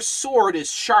our sword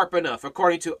is sharp enough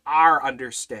according to our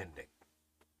understanding,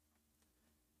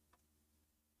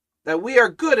 that we are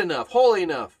good enough, holy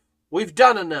enough, we've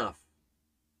done enough,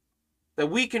 that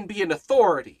we can be an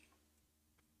authority.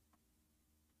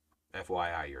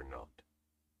 FYI, you're not.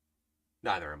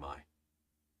 Neither am I.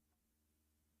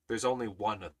 There's only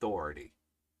one authority,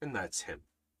 and that's him.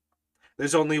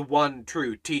 There's only one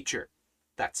true teacher.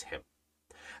 That's him.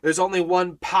 There's only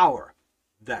one power.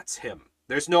 That's him.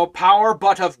 There's no power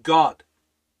but of God.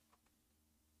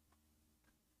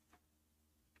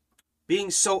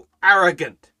 Being so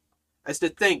arrogant as to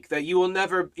think that you'll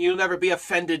never be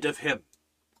offended of him.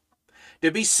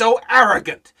 To be so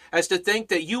arrogant as to think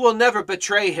that you will never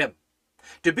betray him.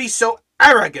 To be so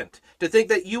arrogant to think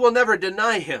that you will never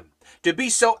deny him. To be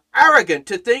so arrogant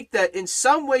to think that in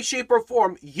some way, shape, or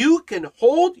form you can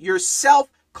hold yourself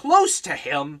close to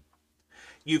him.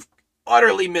 You've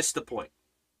utterly missed the point.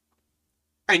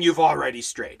 And you've already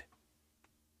strayed.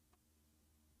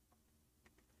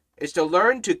 Is to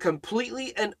learn to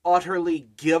completely and utterly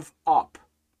give up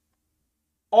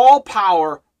all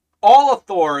power, all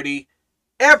authority,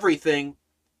 everything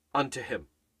unto him.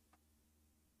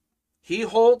 He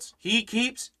holds, he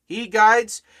keeps, he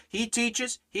guides, he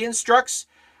teaches, he instructs.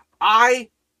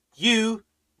 You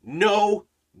know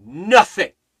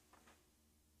nothing.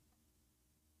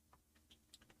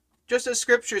 Just as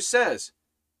Scripture says,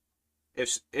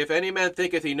 if any man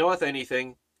thinketh he knoweth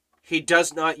anything, he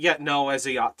does not yet know as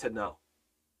he ought to know.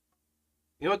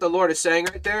 You know what the Lord is saying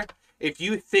right there? If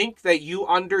you think that you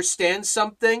understand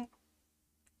something,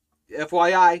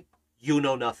 FYI, you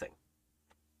know nothing.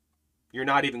 You're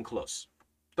not even close.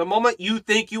 The moment you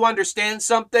think you understand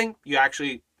something, you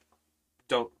actually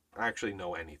don't actually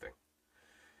know anything.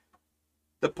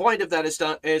 The point of that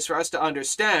is for us to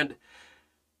understand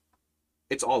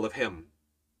it's all of him,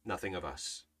 nothing of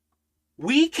us.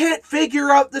 We can't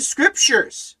figure out the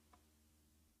scriptures.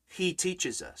 He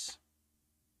teaches us.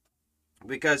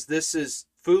 Because this is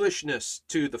foolishness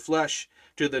to the flesh,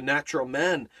 to the natural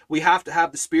man. We have to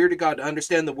have the Spirit of God to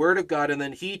understand the Word of God, and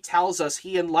then he tells us,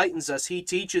 he enlightens us, he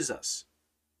teaches us.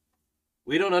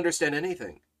 We don't understand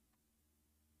anything.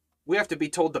 We have to be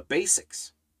told the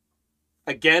basics.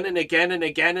 Again and again and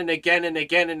again and again and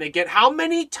again and again. How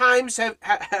many times have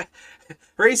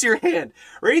raise your hand.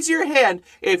 Raise your hand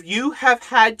if you have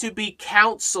had to be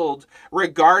counseled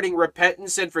regarding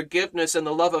repentance and forgiveness and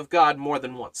the love of God more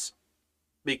than once.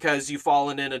 Because you've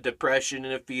fallen in a depression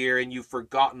and a fear, and you've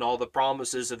forgotten all the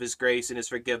promises of his grace and his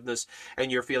forgiveness,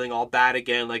 and you're feeling all bad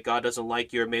again, like God doesn't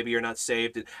like you, or maybe you're not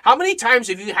saved. How many times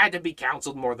have you had to be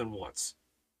counseled more than once?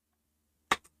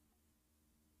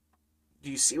 Do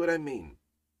you see what I mean?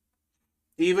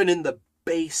 Even in the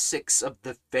basics of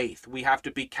the faith, we have to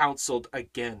be counseled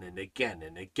again and again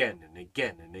and again and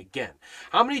again and again.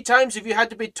 How many times have you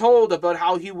had to be told about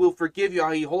how he will forgive you,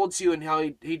 how he holds you, and how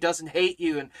he doesn't hate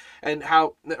you, and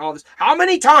how all this? How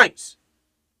many times?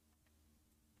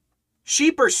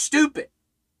 Sheep are stupid.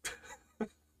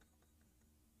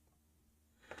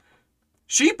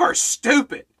 Sheep are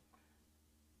stupid.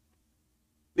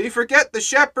 They forget the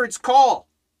shepherd's call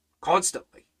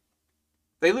constantly.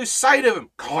 They lose sight of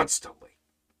him constantly.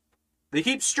 They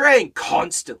keep straying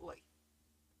constantly.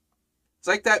 It's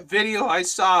like that video I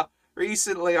saw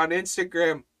recently on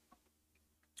Instagram.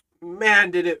 Man,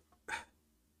 did it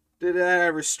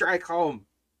ever strike home.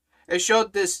 It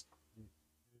showed this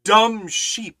dumb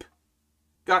sheep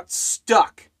got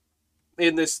stuck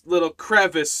in this little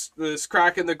crevice, this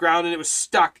crack in the ground, and it was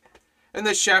stuck. And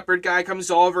the shepherd guy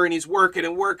comes over and he's working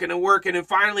and working and working, and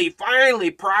finally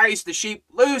pries the sheep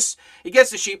loose. He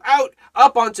gets the sheep out,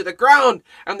 up onto the ground,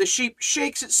 and the sheep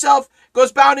shakes itself,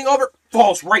 goes bounding over,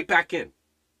 falls right back in.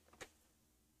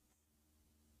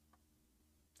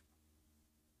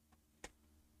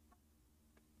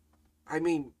 I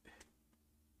mean,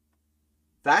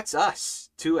 that's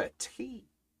us to a T.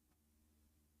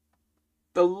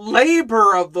 The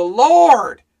labor of the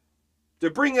Lord to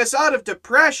bring us out of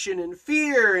depression and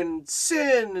fear and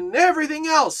sin and everything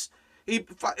else.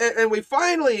 And we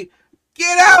finally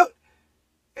get out,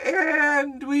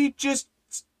 and we just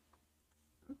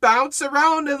bounce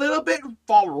around a little bit and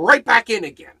fall right back in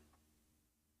again.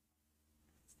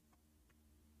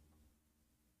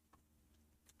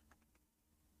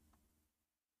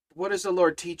 What does the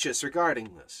Lord teach us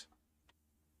regarding this?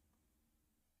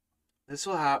 This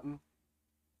will happen.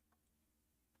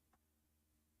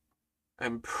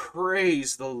 And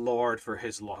praise the Lord for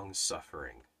his long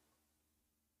suffering.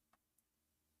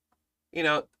 You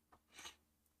know,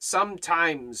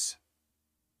 sometimes,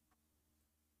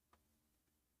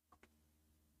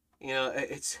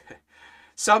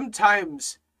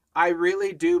 sometimes I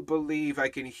really do believe I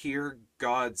can hear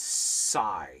God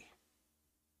sigh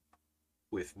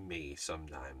with me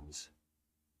sometimes.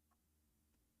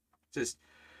 Just,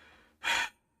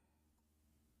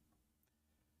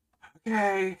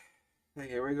 okay.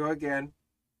 Here we go again.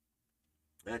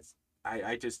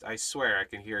 I swear I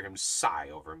can hear him sigh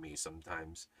over me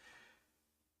sometimes.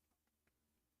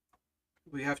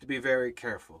 We have to be very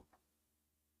careful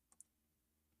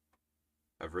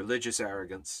of religious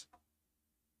arrogance,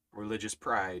 religious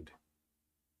pride,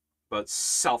 but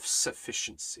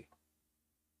self-sufficiency.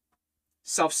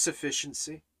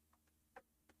 Self-sufficiency.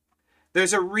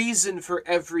 There's a reason for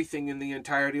everything in the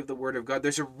entirety of the Word of God.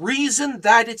 There's a reason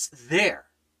that it's there.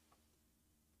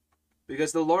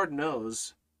 Because the Lord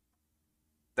knows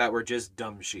that we're just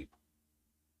dumb sheep.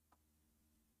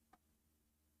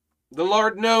 The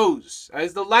Lord knows,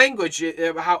 as the language,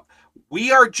 how we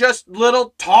are just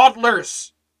little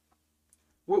toddlers.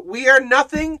 We are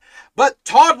nothing but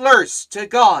toddlers to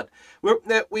God.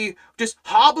 That we just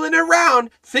hobbling around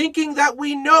thinking that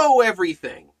we know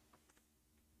everything.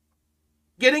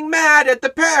 Getting mad at the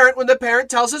parent when the parent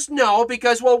tells us no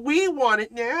because, well, we want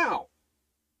it now.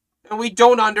 And we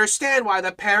don't understand why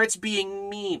the parent's being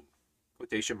mean.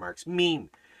 Quotation marks, mean.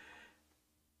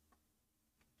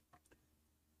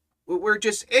 We're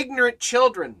just ignorant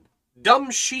children,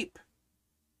 dumb sheep.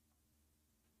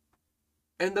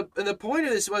 And the point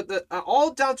of this,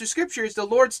 all down through Scripture, is the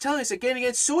Lord's telling us again and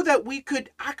again so that we could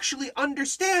actually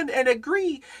understand and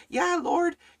agree. Yeah,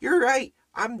 Lord, you're right.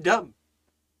 I'm dumb.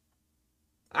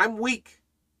 I'm weak.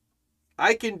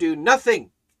 I can do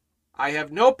nothing. I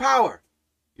have no power.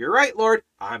 You're right, Lord.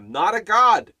 I'm not a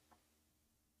God.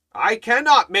 I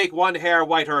cannot make one hair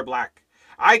white or black.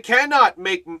 I cannot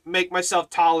make myself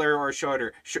taller or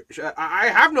shorter. I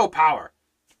have no power.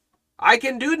 I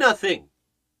can do nothing.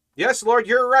 Yes, Lord,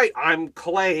 you're right. I'm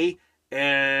clay.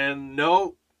 And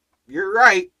no, you're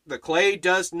right. The clay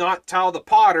does not tell the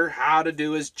potter how to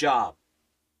do his job.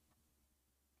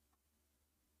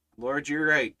 Lord, you're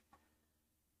right.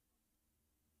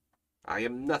 I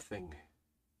am nothing.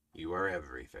 You are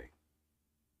everything.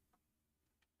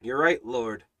 You're right,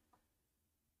 Lord.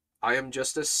 I am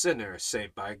just a sinner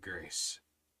saved by grace.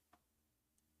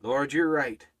 Lord, you're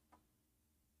right.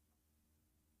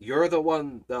 You're the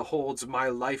one that holds my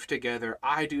life together.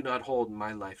 I do not hold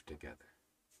my life together.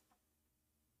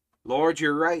 Lord,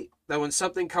 you're right, that when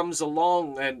something comes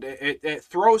along and it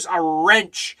throws a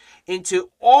wrench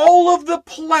into all of the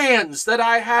plans that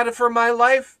I had for my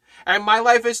life, and my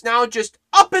life is now just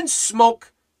up in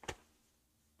smoke,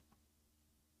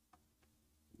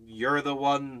 you're the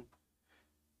one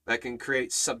that can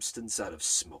create substance out of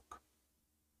smoke.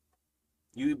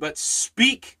 You but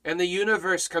speak, and the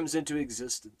universe comes into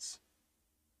existence.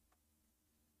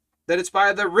 That it's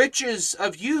by the riches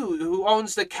of you who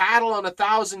owns the cattle on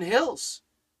 1,000 hills.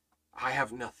 I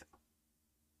have nothing.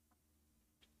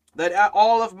 That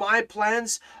all of my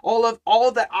plans, all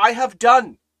that I have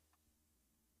done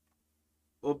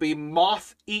will be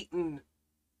moth-eaten,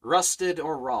 rusted,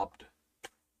 or robbed.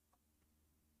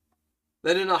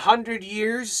 That in 100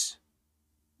 years,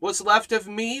 what's left of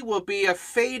me will be a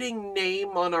fading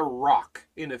name on a rock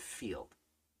in a field.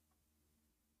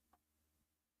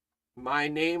 My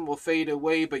name will fade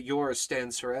away, but yours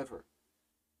stands forever.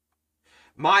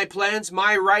 My plans,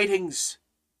 my writings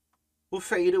will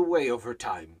fade away over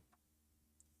time,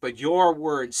 but your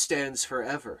word stands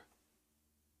forever.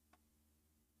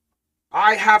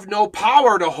 I have no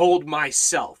power to hold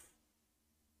myself.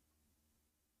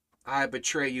 I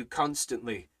betray you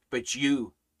constantly, but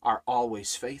you are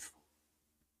always faithful.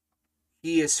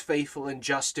 He is faithful and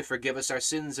just to forgive us our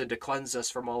sins and to cleanse us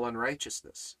from all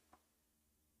unrighteousness.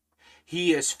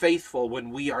 He is faithful when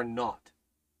we are not.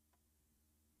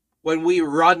 When we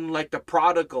run like the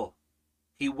prodigal,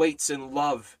 he waits in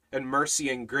love and mercy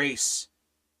and grace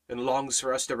and longs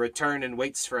for us to return and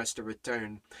waits for us to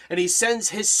return. And he sends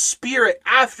his Spirit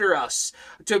after us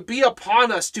to be upon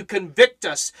us, to convict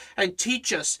us and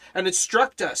teach us and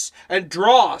instruct us and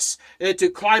draw us to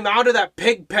climb out of that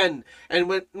pig pen. And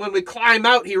when we climb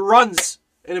out, he runs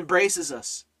and embraces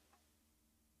us.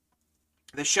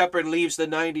 The shepherd leaves the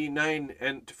 99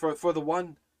 and for the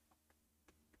one.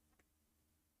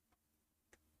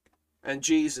 And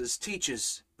Jesus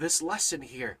teaches this lesson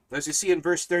here, as you see in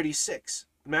verse 36.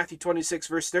 Matthew 26,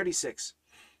 verse 36.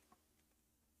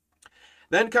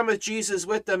 Then cometh Jesus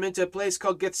with them into a place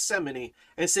called Gethsemane,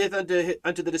 and saith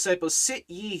unto the disciples, Sit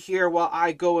ye here while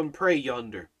I go and pray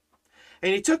yonder.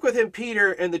 And he took with him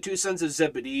Peter and the 2 sons of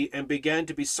Zebedee, and began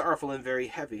to be sorrowful and very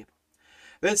heavy.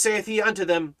 Then saith he unto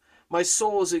them, My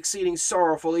soul is exceeding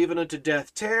sorrowful, even unto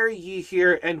death. Tarry ye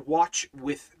here, and watch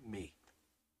with me.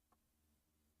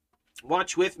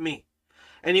 Watch with me.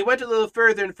 And he went a little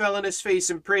further, and fell on his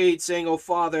face, and prayed, saying, O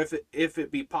Father, if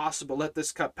it be possible, let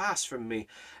this cup pass from me.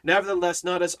 Nevertheless,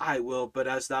 not as I will, but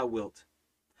as thou wilt.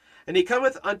 And he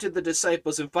cometh unto the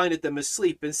disciples, and findeth them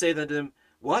asleep, and saith unto them,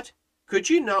 What?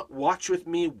 Could ye not watch with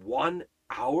me 1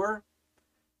 hour?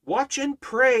 Watch and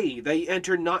pray, that ye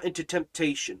enter not into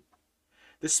temptation.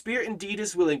 The spirit indeed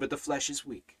is willing, but the flesh is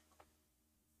weak.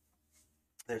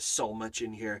 There's so much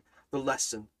in here. The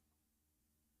lesson.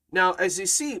 Now, as you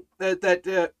see,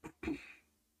 it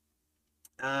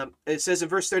says in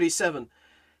verse 37,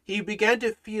 he began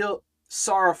to feel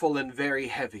sorrowful and very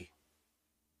heavy.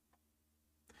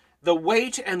 The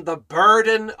weight and the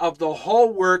burden of the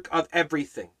whole work of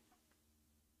everything.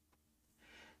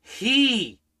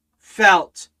 He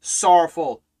felt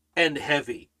sorrowful and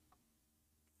heavy.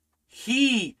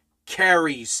 He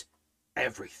carries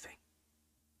everything.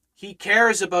 He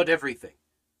cares about everything.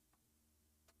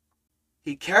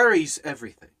 He carries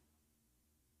everything.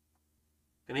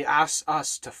 And he asks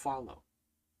us to follow.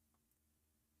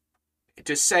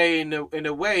 To say in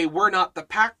a way, we're not the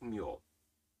pack mule.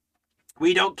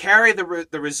 We don't carry the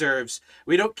reserves.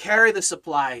 We don't carry the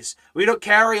supplies. We don't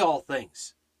carry all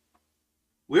things.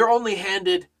 We're only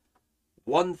handed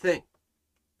one thing.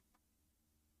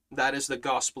 That is the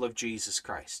gospel of Jesus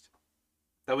Christ.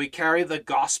 That we carry the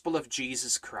gospel of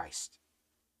Jesus Christ.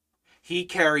 He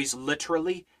carries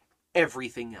literally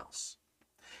everything else.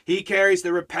 He carries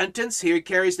the repentance. He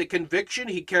carries the conviction.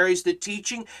 He carries the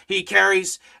teaching. He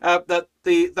carries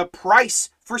the price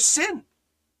for sin.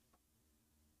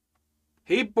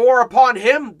 He bore upon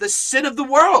him the sin of the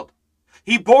world.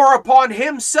 He bore upon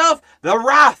himself the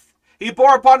wrath. He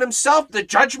bore upon himself the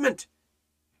judgment.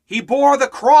 He bore the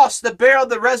cross, the burial,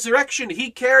 the resurrection.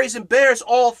 He carries and bears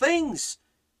all things.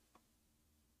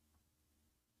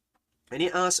 And he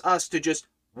asks us to just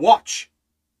watch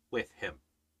with him.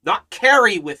 Not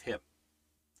carry with him.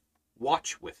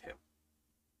 Watch with him.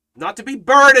 Not to be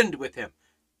burdened with him.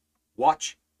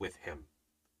 Watch with him.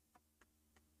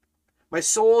 My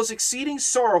soul is exceeding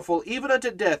sorrowful, even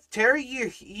unto death. Tarry ye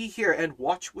here and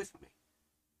watch with me.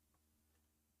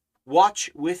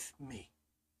 Watch with me.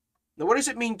 Now, what does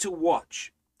it mean to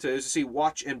watch? To see,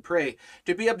 watch and pray.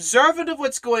 To be observant of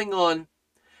what's going on,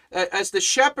 as the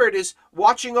shepherd is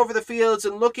watching over the fields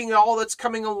and looking at all that's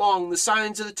coming along, the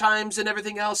signs of the times and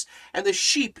everything else, and the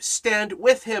sheep stand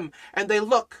with him, and they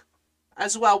look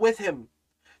as well with him.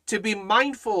 To be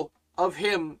mindful of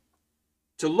him,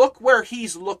 to look where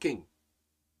he's looking.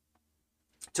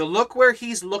 To look where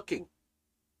he's looking.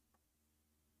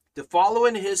 To follow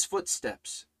in his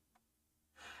footsteps.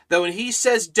 That when he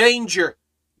says danger,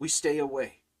 we stay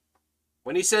away.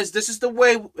 When he says this is the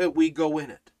way, we go in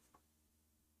it.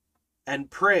 And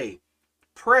pray.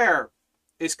 Prayer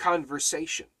is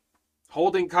conversation.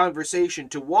 Holding conversation.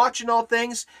 To watch in all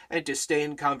things and to stay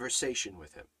in conversation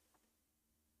with him.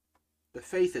 The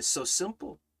faith is so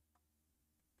simple.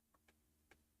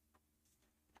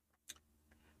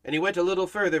 And he went a little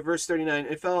further, verse 39,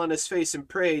 and fell on his face and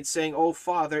prayed, saying, O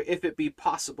Father, if it be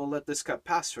possible, let this cup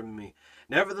pass from me.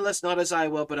 Nevertheless, not as I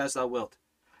will, but as thou wilt.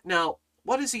 Now,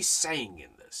 what is he saying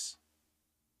in this?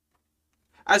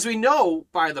 As we know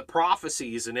by the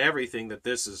prophecies and everything that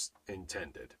this is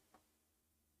intended.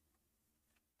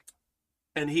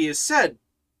 And he has said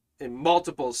in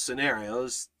multiple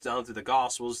scenarios down through the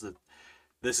Gospels that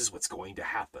this is what's going to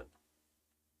happen.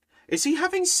 Is he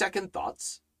having second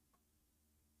thoughts?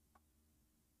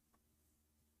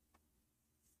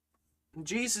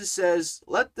 Jesus says,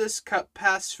 let this cup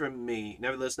pass from me.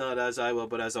 Nevertheless, not as I will,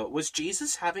 but as I will. Was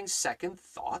Jesus having second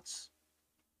thoughts?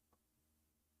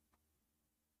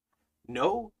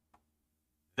 No,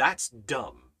 that's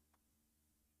dumb.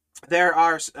 There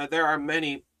are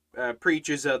many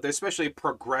preachers out there, especially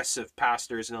progressive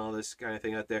pastors and all this kind of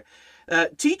thing out there,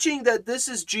 teaching that this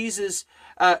is Jesus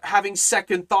having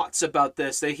second thoughts about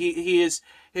this, that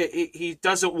he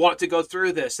doesn't want to go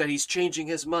through this, that he's changing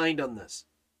his mind on this.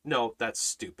 No, that's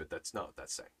stupid. That's not what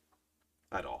that's saying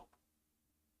at all,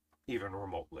 even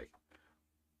remotely.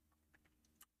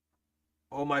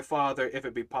 Oh, my Father, if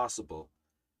it be possible,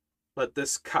 let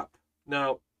this cup.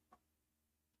 Now,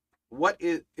 what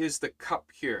is the cup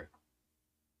here?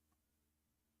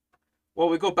 Well,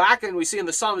 we go back and we see in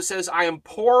the Psalm it says, I am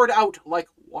poured out like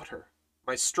water.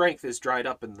 My strength is dried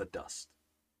up in the dust.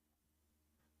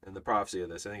 And the prophecy of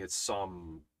this, I think it's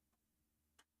Psalm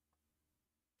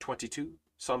 22.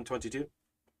 Psalm 22.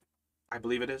 I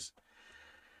believe it is.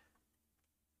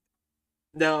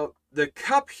 Now, the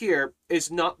cup here is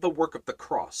not the work of the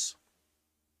cross.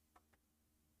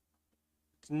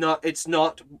 It's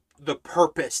not the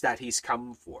purpose that he's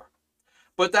come for.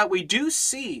 But that we do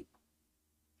see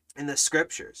in the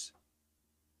scriptures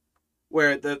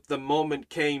where the moment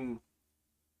came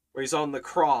where he's on the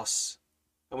cross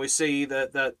and we see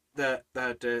that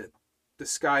the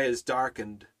sky is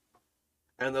darkened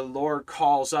and the Lord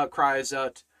cries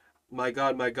out, my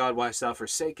God, why hast thou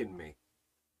forsaken me?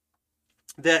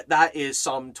 That is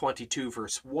Psalm 22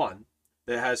 verse 1.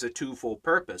 That has a twofold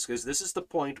purpose, because this is the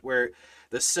point where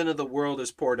the sin of the world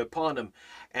is poured upon him,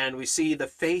 and we see the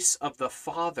face of the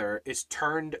Father is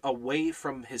turned away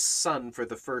from his Son for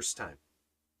the first time.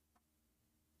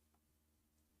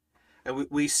 And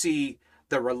we see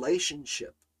the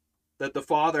relationship that the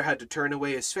Father had to turn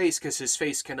away his face because his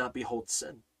face cannot behold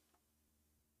sin.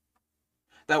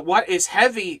 That what is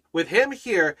heavy with him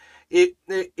here it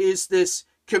is this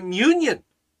communion.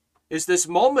 Is this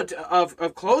moment of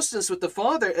closeness with the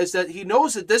Father, is that he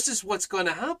knows that this is what's going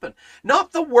to happen.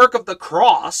 Not the work of the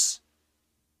cross.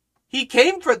 He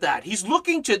came for that. He's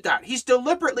looking to that. He's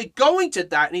deliberately going to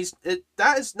that. And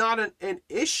that is not an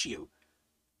issue.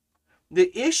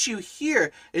 The issue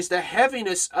here is the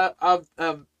heaviness of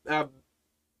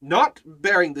not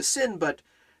bearing the sin, but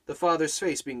the Father's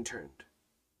face being turned.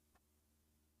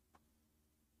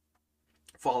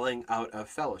 Falling out of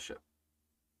fellowship.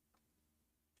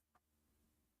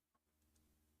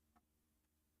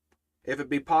 If it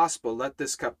be possible, let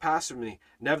this cup pass from me.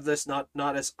 Nevertheless,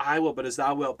 not as I will, but as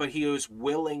thou wilt. But he is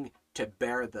willing to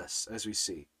bear this, as we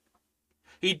see.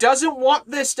 He doesn't want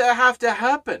this to have to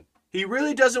happen. He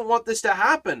really doesn't want this to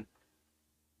happen.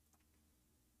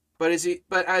 But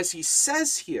as he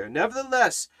says here,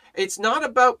 nevertheless, it's not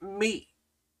about me.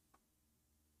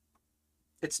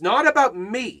 It's not about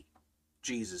me,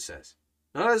 Jesus says.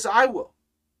 Not as I will,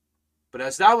 but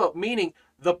as thou wilt, meaning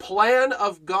the plan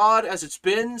of God as it's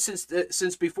been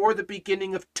since before the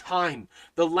beginning of time.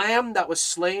 The lamb that was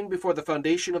slain before the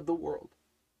foundation of the world.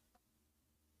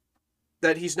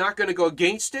 That he's not going to go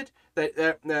against it,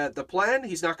 the plan,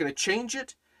 he's not going to change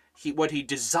it. What he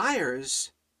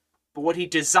desires, but what he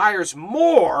desires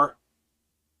more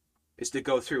is to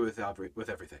go through with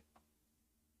everything.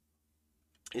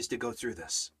 Is to go through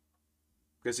this.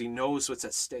 Because he knows what's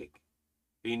at stake.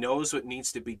 He knows what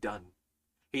needs to be done.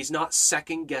 He's not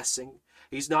second guessing.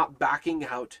 He's not backing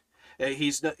out.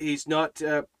 He's not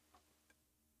doing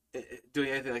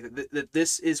anything like that.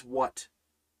 This is what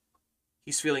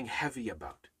he's feeling heavy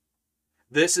about.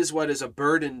 This is what is a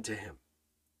burden to him.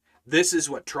 This is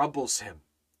what troubles him.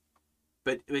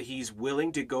 But he's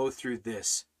willing to go through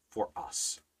this for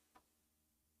us.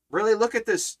 Really look at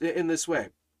this in this way.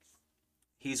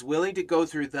 He's willing to go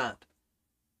through that.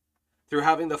 Through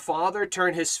having the Father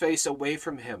turn his face away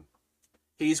from him.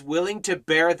 He's willing to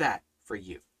bear that for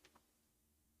you.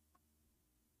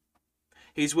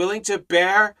 He's willing to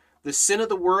bear the sin of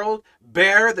the world,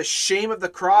 bear the shame of the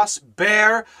cross,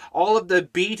 bear all of the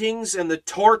beatings and the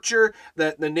torture,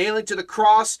 the nailing to the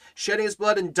cross, shedding his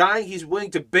blood and dying. He's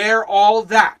willing to bear all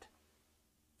that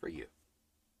for you.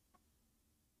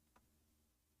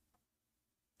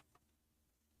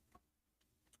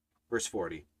 Verse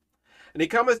 40. And he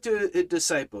cometh to his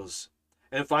disciples,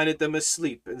 and findeth them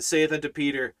asleep, and saith unto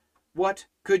Peter, What,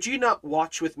 could ye not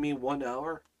watch with me 1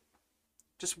 hour?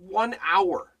 Just 1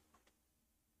 hour.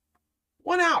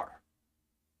 1 hour.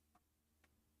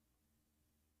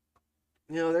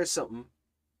 You know, there's something.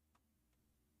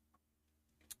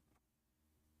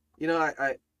 You know,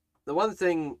 I the one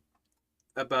thing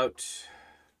about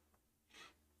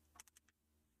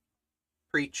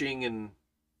preaching and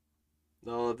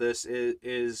all of this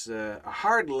is a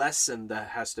hard lesson that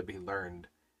has to be learned.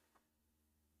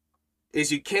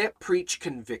 Is you can't preach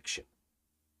conviction.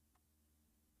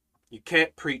 You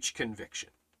can't preach conviction.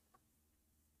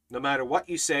 No matter what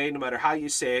you say, no matter how you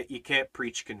say it, you can't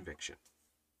preach conviction.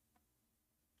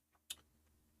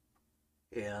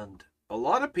 And a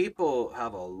lot of people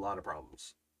have a lot of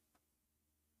problems.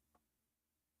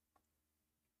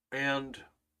 And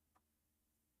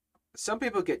some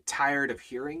people get tired of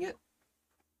hearing it.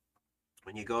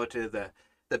 When you go to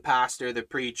the pastor, the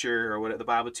preacher, or what, the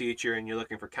Bible teacher, and you're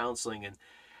looking for counseling,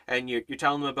 and you're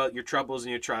telling them about your troubles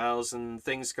and your trials and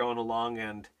things going along,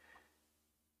 and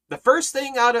the first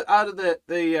thing out of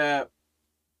the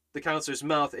counselor's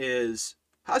mouth is,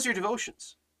 how's your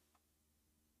devotions?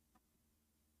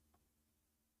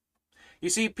 You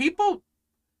see, people,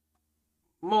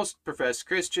 most professed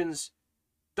Christians,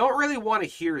 don't really want to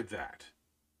hear that.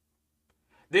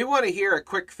 They want to hear a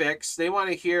quick fix. They want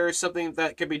to hear something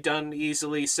that can be done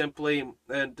easily, simply,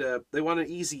 and they want an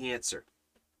easy answer.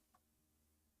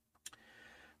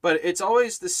 But it's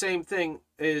always the same thing,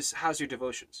 is how's your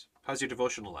devotions? How's your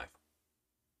devotional life?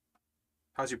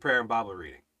 How's your prayer and Bible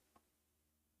reading?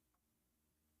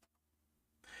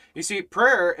 You see,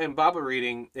 prayer and Bible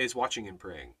reading is watching and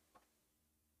praying.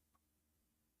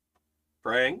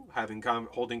 Praying,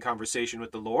 holding conversation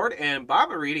with the Lord, and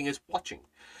Bible reading is watching.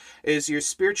 Is you're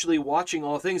spiritually watching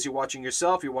all things. You're watching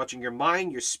yourself, you're watching your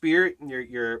mind, your spirit, and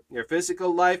your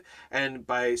physical life. And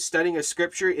by studying a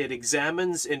scripture, it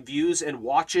examines and views and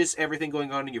watches everything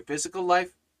going on in your physical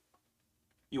life.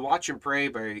 You watch and pray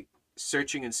by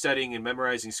searching and studying and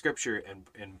memorizing scripture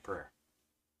and prayer.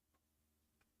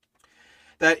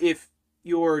 That if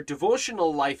your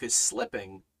devotional life is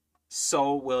slipping,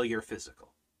 so will your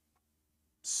physical.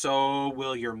 So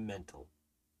will your mental.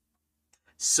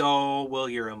 So will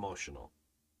your emotional.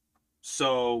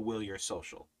 So will your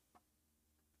social.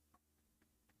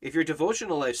 If your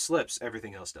devotional life slips,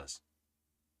 everything else does.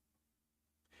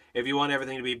 If you want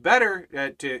everything to be better,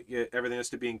 everything else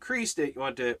to be increased, you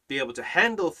want to be able to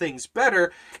handle things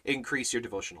better, increase your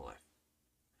devotional life.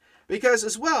 Because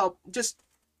as well, just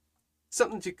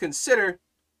something to consider,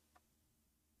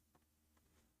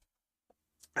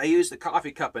 I use the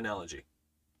coffee cup analogy.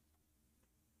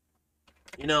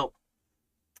 You know,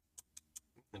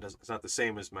 it's not the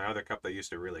same as my other cup that used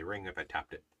to really ring if I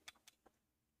tapped it.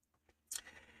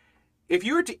 If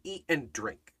you were to eat and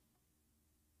drink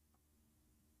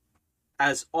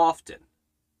as often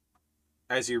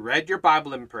as you read your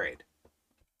Bible and prayed,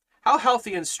 how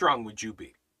healthy and strong would you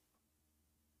be?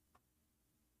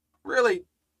 Really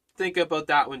think about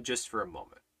that one just for a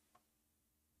moment.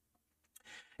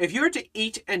 If you were to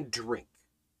eat and drink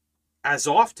as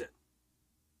often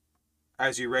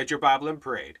as you read your Bible and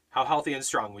prayed, how healthy and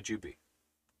strong would you be?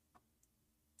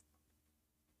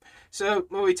 So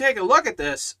when we take a look at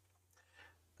this,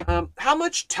 how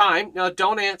much time, now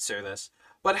don't answer this,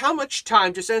 but how much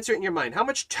time, just answer it in your mind, how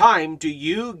much time do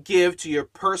you give to your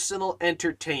personal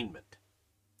entertainment?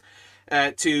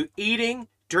 To eating,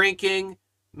 drinking,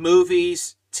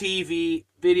 movies, TV,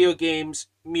 video games,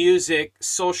 music,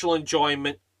 social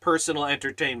enjoyment, personal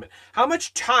entertainment. How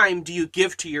much time do you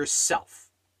give to yourself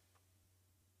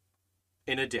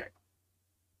in a day?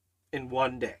 In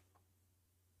one day?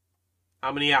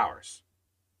 How many hours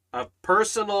of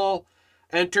personal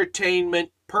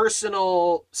entertainment,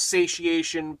 personal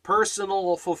satiation,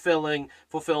 personal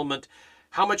fulfillment?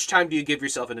 How much time do you give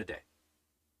yourself in a day?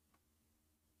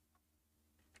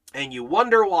 And you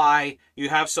wonder why you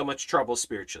have so much trouble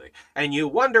spiritually. And you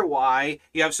wonder why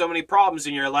you have so many problems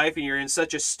in your life and you're in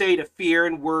such a state of fear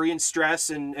and worry and stress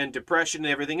and depression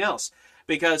and everything else.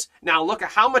 Because now look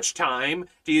at how much time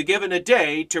do you give in a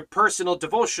day to personal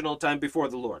devotional time before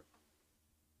the Lord.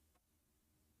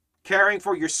 Caring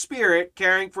for your spirit,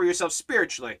 caring for yourself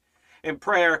spiritually in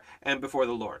prayer and before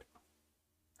the Lord.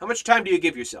 How much time do you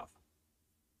give yourself?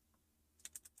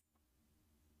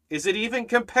 Is it even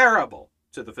comparable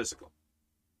to the physical?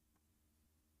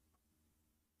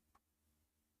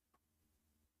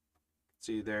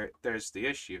 See, there's the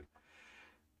issue.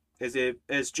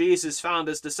 As Jesus found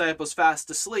his disciples fast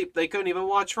asleep, they couldn't even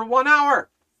watch for 1 hour.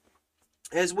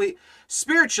 As we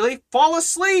spiritually fall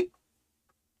asleep.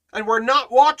 And we're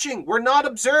not watching, we're not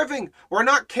observing, we're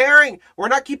not caring, we're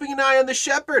not keeping an eye on the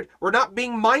shepherd, we're not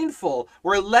being mindful,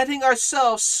 we're letting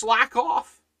ourselves slack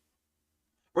off.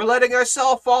 We're letting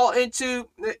ourselves fall into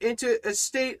a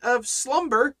state of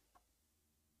slumber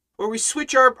where we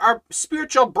switch our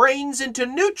spiritual brains into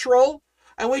neutral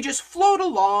and we just float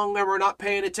along and we're not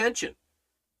paying attention.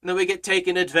 And then we get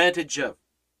taken advantage of.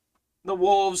 The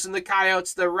wolves and the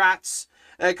coyotes, the rats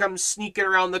come sneaking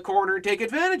around the corner and take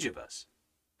advantage of us.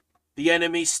 The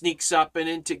enemy sneaks up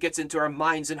and gets into our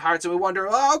minds and hearts, and we wonder,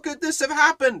 oh, how could this have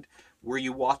happened? Were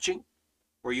you watching?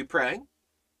 Were you praying?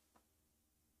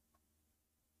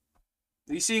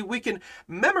 You see, we can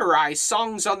memorize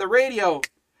songs on the radio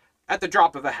at the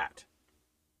drop of a hat.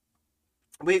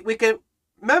 We can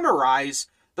memorize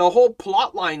the whole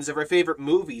plot lines of our favorite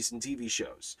movies and TV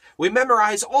shows. We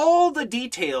memorize all the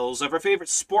details of our favorite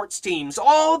sports teams,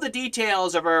 all the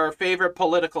details of our favorite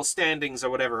political standings or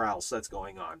whatever else that's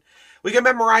going on. We can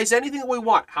memorize anything that we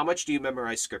want. How much do you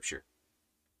memorize Scripture?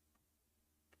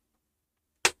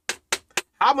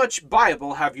 How much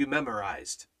Bible have you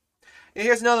memorized? And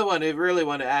here's another one I really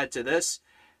want to add to this.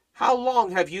 How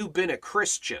long have you been a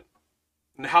Christian?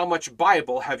 And how much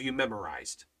Bible have you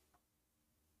memorized?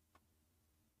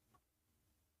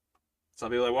 Some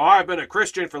people are like, well, I've been a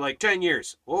Christian for like 10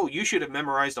 years. Oh, you should have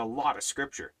memorized a lot of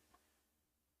Scripture.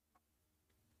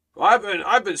 Well,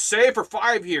 I've been saved for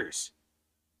 5 years.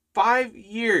 5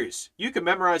 years. You can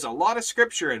memorize a lot of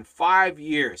Scripture in 5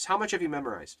 years. How much have you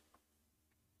memorized?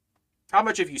 How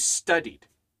much have you studied?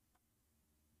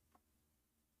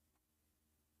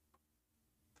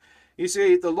 You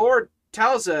see, the Lord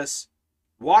tells us,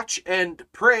 watch and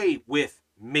pray with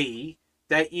me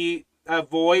that ye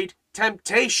avoid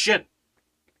temptation.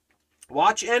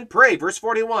 Watch and pray. Verse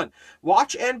 41.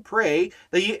 Watch and pray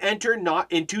that ye enter not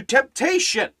into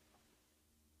temptation.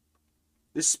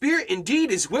 The spirit indeed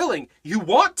is willing. You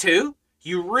want to.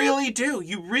 You really do.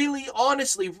 You really,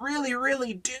 honestly,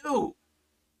 really do.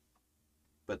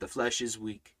 But the flesh is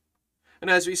weak. And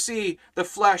as we see, the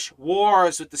flesh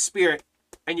wars with the spirit,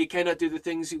 and you cannot do the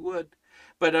things you would.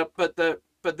 But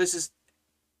this is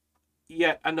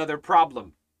yet another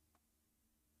problem.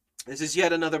 This is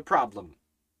yet another problem.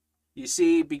 You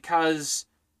see, because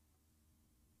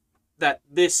that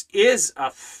this is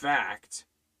a fact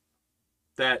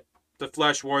that the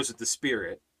flesh wars with the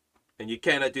spirit, and you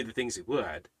cannot do the things it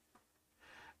would,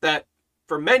 that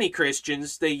for many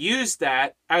Christians, they use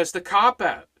that as the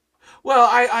cop-out. Well,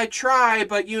 I try,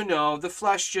 but you know, the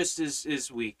flesh just is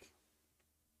weak.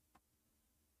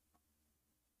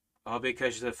 All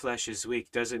because the flesh is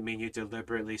weak doesn't mean you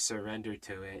deliberately surrender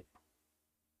to it.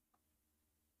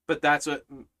 But that's what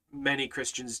many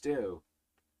Christians do.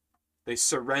 They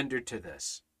surrender to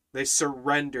this. They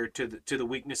surrender to the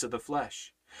weakness of the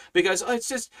flesh. Because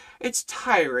it's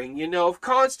tiring, you know,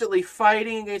 constantly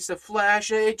fighting against the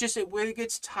flesh. It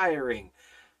gets tiring.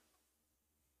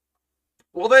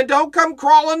 Well, then don't come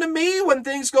crawling to me when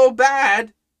things go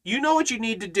bad. You know what you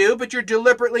need to do, but you're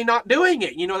deliberately not doing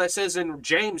it. You know that says in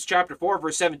James chapter 4,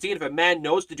 verse 17, if a man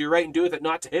knows to do right and doeth it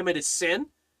not, to him it is sin.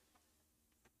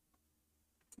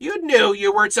 You knew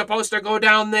you weren't supposed to go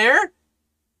down there,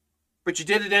 but you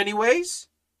did it anyways.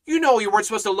 You know you weren't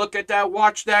supposed to look at that,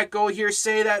 watch that, go here,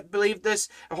 say that, believe this,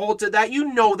 hold to that.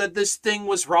 You know that this thing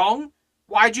was wrong.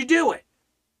 Why'd you do it?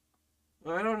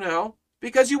 I don't know.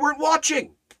 Because you weren't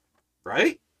watching.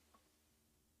 Right?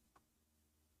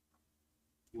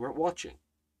 You weren't watching.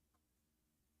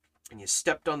 And you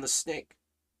stepped on the snake.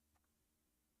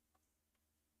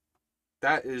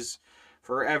 That is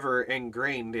forever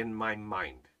ingrained in my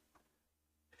mind.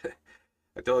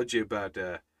 I told you about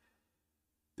the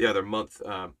other month,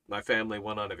 my family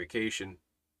went on a vacation.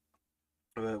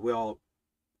 We all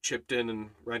chipped in and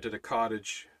rented a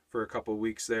cottage for a couple of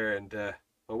weeks there, and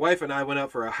my wife and I went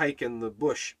out for a hike in the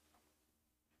bush.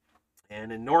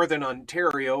 And in northern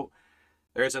Ontario,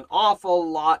 there's an awful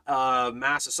lot of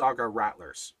Massasauga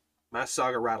rattlers,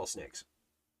 Massasauga rattlesnakes.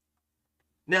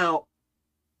 Now,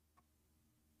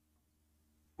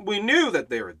 we knew that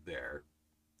they were there,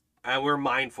 and we're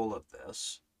mindful of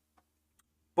this,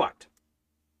 but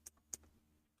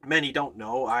many don't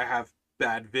know I have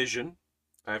bad vision.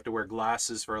 I have to wear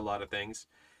glasses for a lot of things.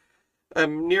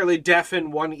 I'm nearly deaf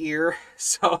in one ear,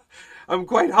 so I'm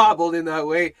quite hobbled in that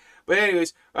way. But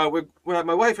anyways, my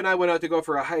wife and I went out to go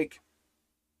for a hike,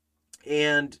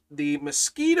 and the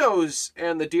mosquitoes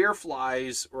and the deer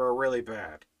flies were really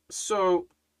bad. So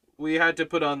we had to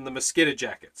put on the mosquito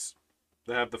jackets.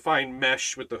 They have the fine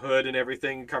mesh with the hood and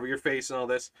everything, cover your face and all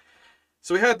this.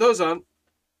 So we had those on.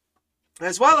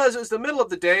 As well as it was the middle of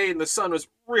the day and the sun was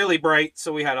really bright,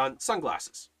 so we had on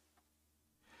sunglasses.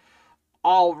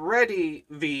 Already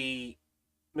the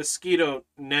mosquito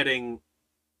netting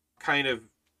kind of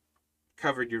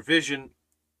covered your vision.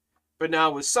 But now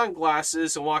with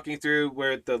sunglasses and walking through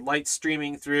where the light's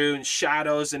streaming through and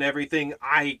shadows and everything,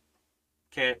 I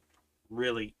can't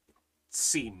really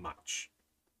see much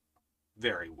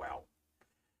very well.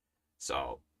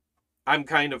 So I'm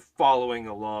kind of following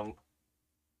along.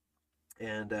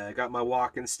 And I got my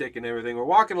walking stick and everything. We're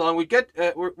walking along.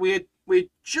 We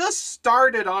just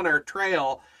started on our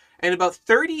trail, and about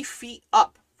 30 feet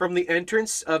up from the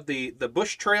entrance of the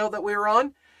bush trail that we were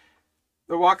on,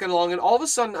 we're walking along, and all of a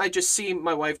sudden I just see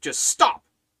my wife just stop.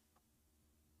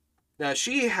 Now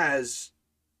she has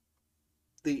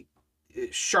the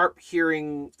sharp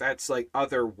hearing that's like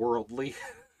otherworldly.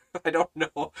 I don't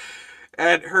know.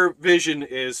 And her vision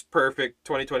is perfect,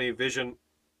 20/20 vision.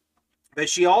 But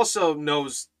she also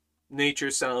knows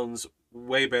nature sounds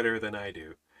way better than I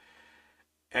do.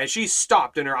 And she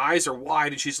stopped, and her eyes are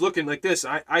wide, and she's looking like this.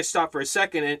 I stopped for a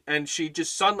second, and she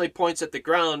just suddenly points at the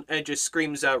ground and just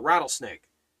screams out, "Rattlesnake."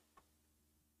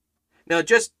 Now,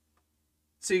 just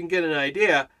so you can get an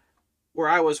idea, where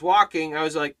I was walking, I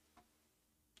was like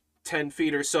 10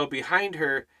 feet or so behind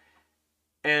her,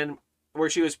 and where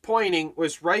she was pointing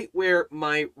was right where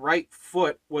my right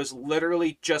foot was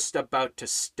literally just about to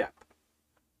step.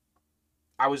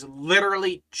 I was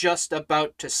literally just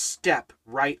about to step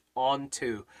right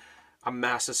onto a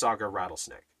Massasauga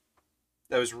rattlesnake.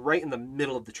 That was right in the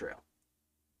middle of the trail.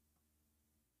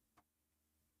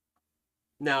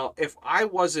 Now, if I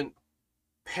wasn't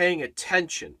paying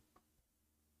attention,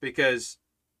 because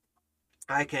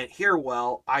I can't hear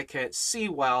well, I can't see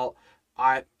well,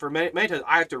 for many times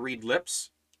I have to read lips.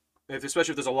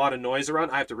 Especially if there's a lot of noise around,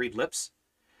 I have to read lips.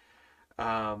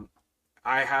 I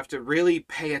have to really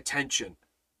pay attention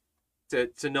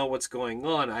to know what's going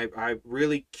on. I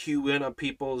really cue in on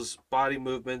people's body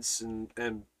movements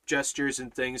and gestures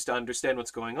and things to understand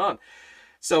what's going on.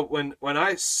 So when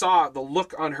I saw the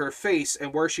look on her face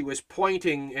and where she was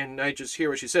pointing, and I just hear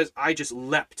what she says, I just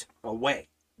leapt away,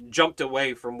 jumped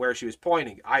away from where she was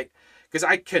pointing. Because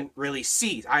I couldn't really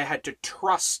see. I had to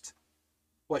trust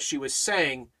what she was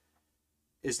saying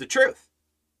is the truth.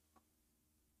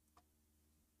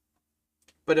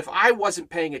 But if I wasn't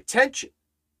paying attention,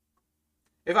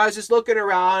 if I was just looking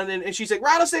around and she's like,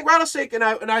 "Rattlesnake, rattlesnake," and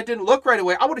I didn't look right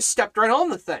away, I would have stepped right on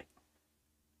the thing.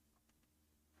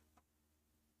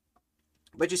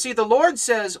 But you see, the Lord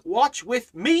says, watch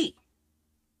with me.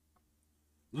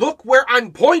 Look where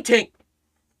I'm pointing.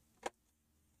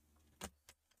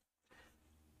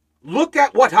 Look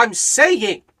at what I'm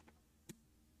saying.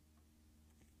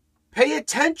 Pay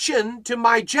attention to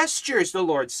my gestures, the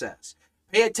Lord says.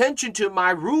 Pay attention to my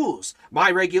rules,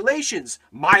 my regulations,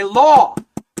 my law,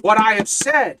 what I have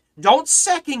said. Don't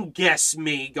second guess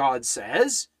me, God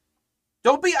says.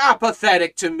 Don't be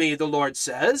apathetic to me, the Lord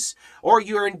says, or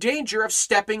you're in danger of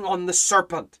stepping on the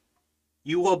serpent.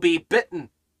 You will be bitten.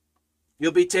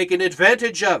 You'll be taken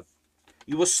advantage of.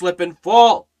 You will slip and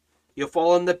fall. You'll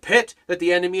fall in the pit that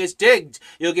the enemy has digged.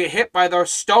 You'll get hit by the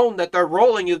stone that they're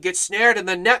rolling. You'll get snared in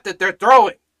the net that they're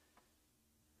throwing.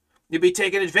 You'll be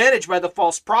taken advantage by the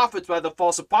false prophets, by the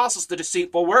false apostles, the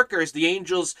deceitful workers, the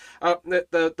angels,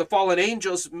 the fallen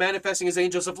angels manifesting as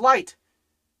angels of light.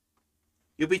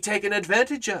 You'll be taken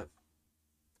advantage of.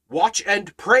 Watch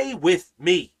and pray with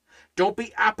me. Don't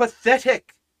be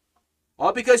apathetic.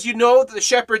 All because you know that the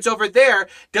shepherd's over there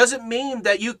doesn't mean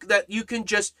that you can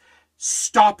just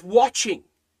stop watching.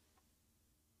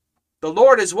 The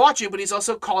Lord is watching, but he's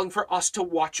also calling for us to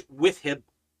watch with him,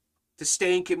 to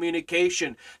stay in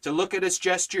communication, to look at his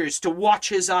gestures, to watch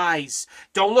his eyes.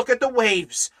 Don't look at the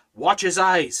waves. Watch his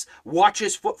eyes. Watch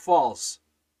his footfalls.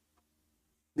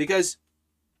 Because,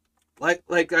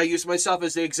 like I use myself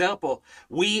as the example,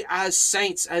 we as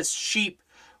saints, as sheep,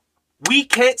 we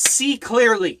can't see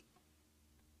clearly.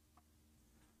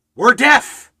 We're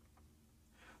deaf.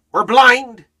 We're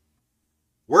blind.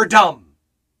 We're dumb.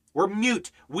 We're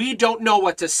mute. We don't know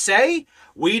what to say.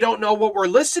 We don't know what we're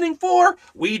listening for.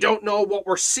 We don't know what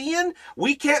we're seeing.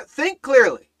 We can't think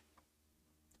clearly.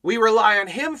 We rely on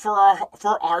him for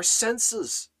our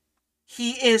senses.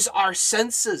 He is our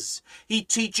senses. He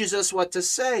teaches us what to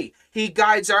say. He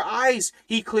guides our eyes.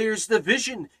 He clears the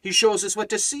vision. He shows us what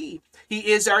to see.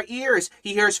 He is our ears.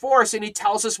 He hears for us, and he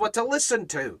tells us what to listen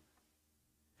to.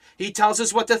 He tells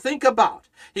us what to think about.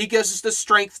 He gives us the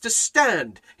strength to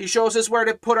stand. He shows us where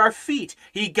to put our feet.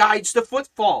 He guides the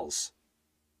footfalls.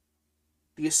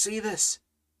 Do you see this?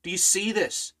 Do you see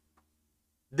this?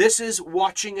 This is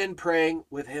watching and praying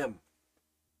with him.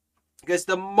 Because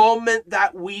the moment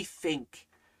that we think,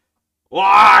 well,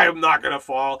 I'm not going to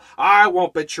fall, I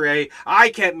won't betray, I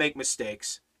can't make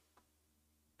mistakes,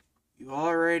 you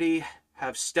already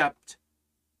have stepped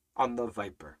on the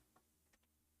viper.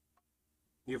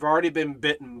 You've already been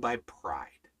bitten by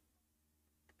pride.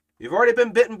 You've already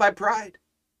been bitten by pride.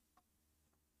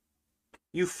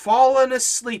 You've fallen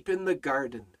asleep in the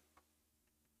garden.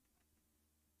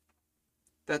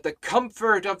 That the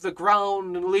comfort of the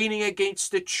ground and leaning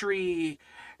against the tree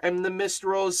and the mist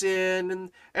rolls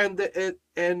in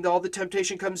and all the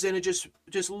temptation comes in and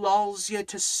just lulls you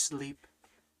to sleep.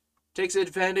 Takes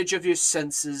advantage of your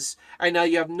senses, and now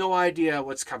you have no idea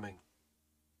what's coming.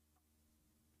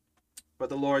 But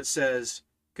the Lord says,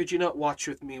 could you not watch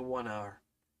with me 1 hour?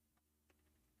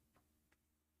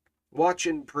 Watch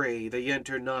and pray that ye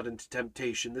enter not into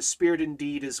temptation. The spirit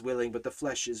indeed is willing, but the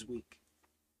flesh is weak.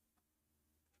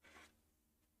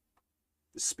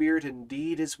 The spirit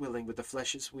indeed is willing, but the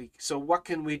flesh is weak. So what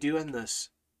can we do in this?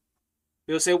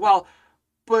 You'll say, well,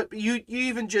 but you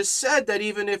even just said that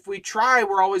even if we try,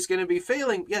 we're always going to be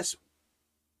failing. Yes,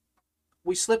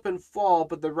 we slip and fall,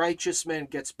 but the righteous man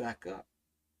gets back up.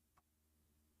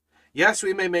 Yes,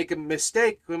 we may make a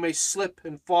mistake. We may slip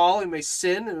and fall. We may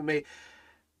sin, and we may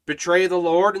betray the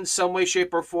Lord in some way,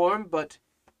 shape, or form, but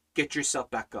get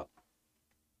yourself back up.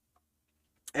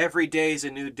 Every day is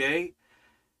a new day.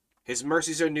 His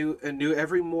mercies are new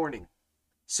every morning.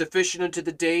 Sufficient unto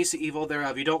the days the evil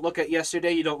thereof. You don't look at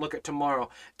yesterday, you don't look at tomorrow.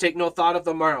 Take no thought of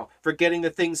the morrow, forgetting the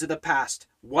things of the past.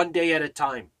 One day at a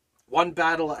time. One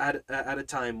battle at a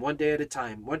time. One day at a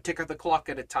time. One tick of the clock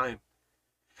at a time.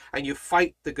 And you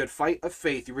fight the good fight of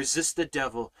faith. You resist the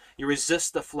devil. You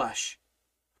resist the flesh.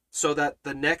 So that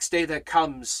the next day that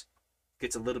comes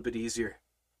gets a little bit easier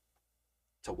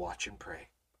to watch and pray.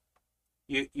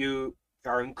 You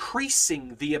are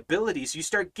increasing the abilities. You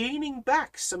start gaining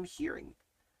back some hearing.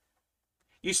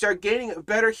 You start gaining a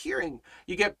better hearing.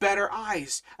 You get better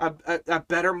eyes, a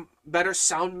better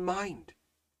sound mind.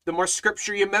 The more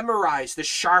scripture you memorize, the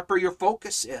sharper your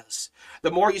focus is. The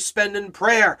more you spend in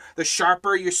prayer, the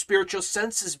sharper your spiritual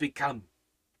senses become.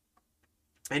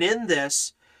 And in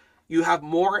this, you have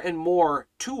more and more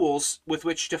tools with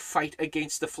which to fight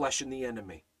against the flesh and the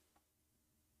enemy.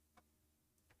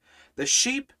 The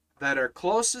sheep that are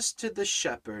closest to the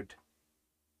shepherd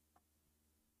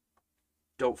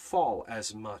don't fall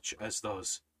as much as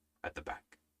those at the back.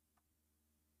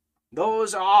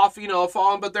 Those are off,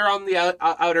 falling, but they're on the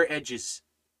outer edges.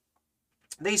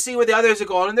 They see where the others are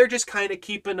going, and they're just kind of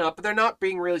keeping up, but they're not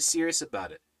being really serious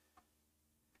about it.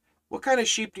 What kind of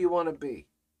sheep do you want to be?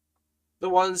 The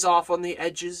ones off on the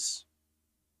edges,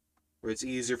 where it's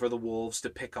easier for the wolves to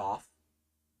pick off?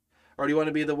 Or do you want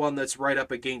to be the one that's right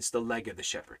up against the leg of the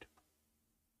shepherd?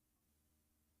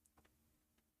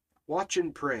 Watch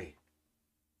and pray.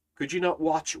 Could you not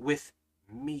watch with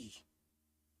me?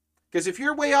 Because if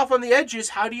you're way off on the edges,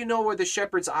 how do you know where the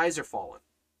shepherd's eyes are falling?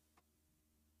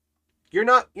 You're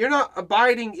not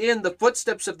abiding in the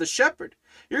footsteps of the shepherd.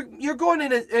 You're going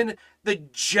in the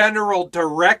general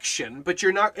direction, but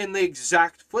you're not in the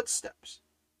exact footsteps.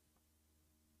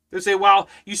 They say, well,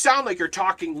 you sound like you're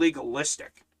talking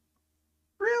legalistic.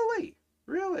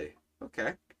 Really?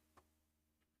 Okay.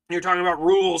 You're talking about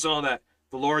rules and all that.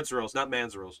 The Lord's rules, not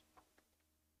man's rules.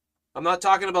 I'm not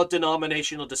talking about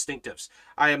denominational distinctives.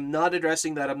 I am not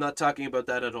addressing that. I'm not talking about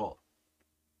that at all.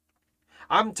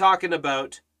 I'm talking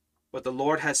about what the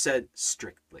Lord has said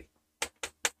strictly.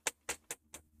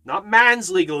 Not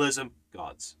man's legalism,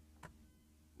 God's.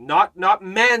 Not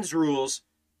man's rules,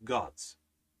 God's.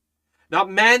 Not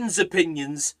man's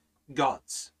opinions,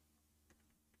 God's.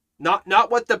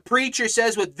 Not what the preacher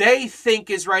says, what they think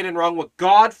is right and wrong, what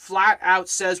God flat out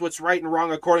says what's right and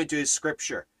wrong according to his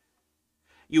scripture.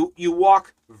 You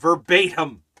walk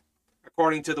verbatim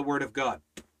according to the word of God.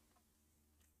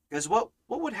 Because what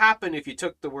would happen if you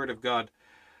took the word of God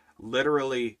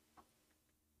literally,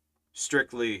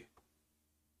 strictly,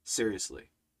 seriously?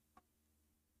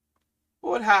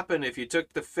 What would happen if you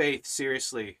took the faith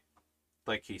seriously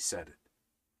like he said it?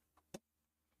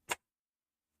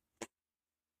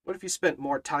 What if you spent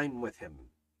more time with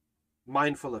him,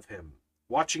 mindful of him,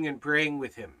 watching and praying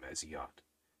with him as he ought?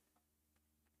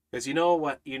 Because you know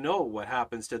what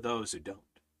happens to those who don't.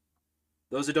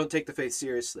 Those who don't take the faith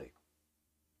seriously.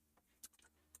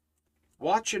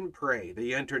 Watch and pray that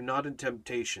ye enter not in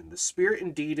temptation. The spirit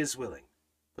indeed is willing,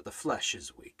 but the flesh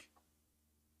is weak.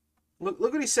 Look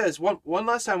what he says. One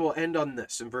last time we'll end on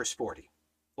this in verse 40.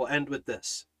 We'll end with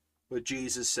this, what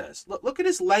Jesus says. Look at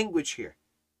his language here.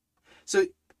 So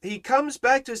he comes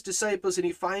back to his disciples and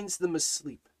he finds them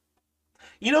asleep.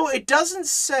 You know, it doesn't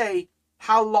say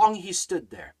how long he stood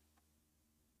there.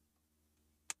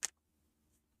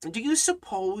 Do you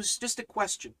suppose, just a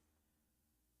question,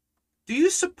 do you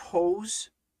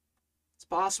suppose it's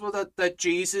possible that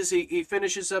Jesus, he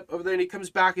finishes up over there and he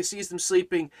comes back, he sees them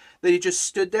sleeping, that he just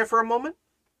stood there for a moment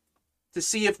to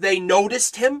see if they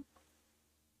noticed him?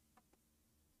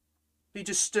 He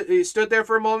just he stood there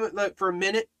for a moment, like for a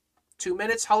minute, 2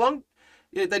 minutes. How long?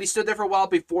 That he stood there for a while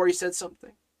before he said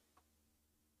something.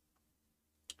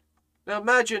 Now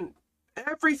imagine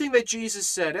everything that Jesus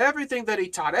said, everything that he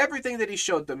taught, everything that he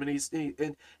showed them,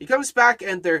 and he comes back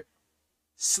and they're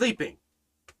sleeping,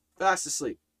 fast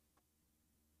asleep.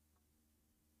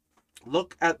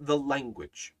 Look at the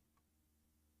language.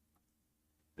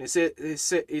 He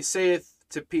saith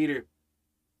to Peter,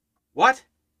 "What?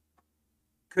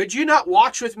 Could you not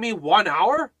watch with me 1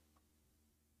 hour?"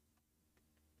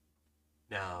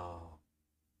 No.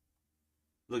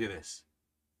 Look at this.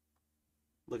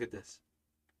 Look at this.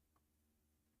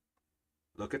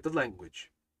 Look at the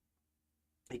language.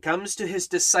 He comes to his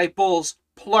disciples,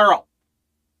 plural.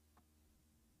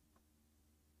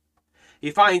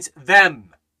 He finds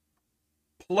them,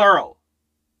 plural.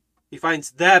 He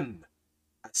finds them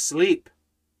asleep.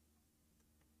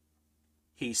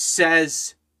 He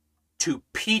says to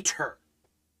Peter,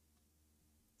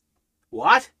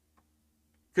 "What?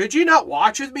 Could you not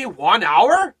watch with me 1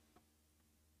 hour?"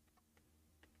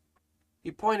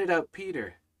 He pointed out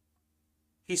Peter.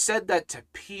 He said that to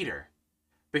Peter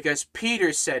because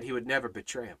Peter said he would never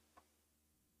betray him.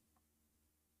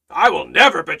 "I will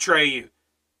never betray you."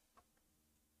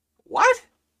 What?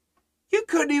 You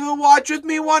couldn't even watch with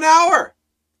me 1 hour.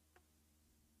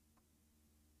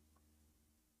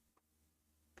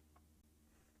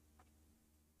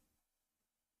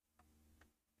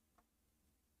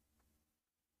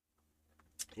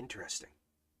 Interesting.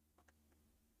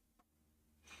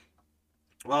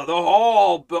 Well, they'll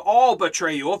all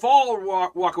betray you. If all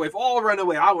walk away, if all run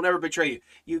away, I will never betray you.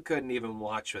 You couldn't even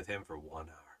watch with him for 1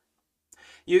 hour.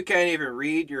 You can't even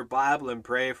read your Bible and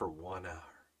pray for 1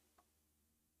 hour.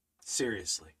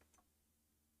 Seriously.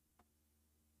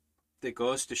 It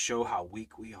goes to show how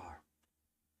weak we are.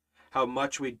 How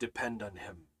much we depend on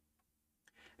him.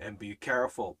 And be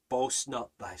careful, boast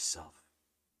not thyself.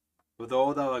 For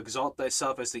though thou exalt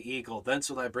thyself as the eagle, thence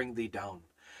will I bring thee down.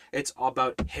 It's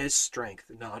about his strength,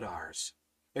 not ours.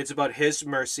 It's about his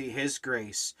mercy, his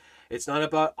grace. It's not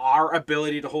about our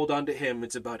ability to hold on to him.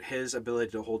 It's about his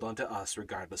ability to hold on to us,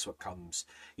 regardless what comes.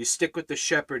 You stick with the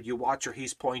shepherd, you watch where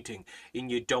he's pointing,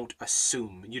 and you don't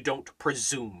assume, you don't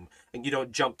presume, and you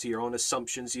don't jump to your own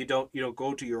assumptions. You don't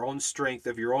go to your own strength,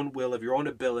 of your own will, of your own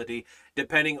ability,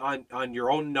 depending on your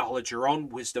own knowledge, your own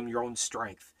wisdom, your own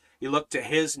strength. You look to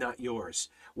his, not yours.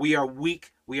 We are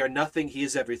weak. We are nothing. He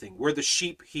is everything. We're the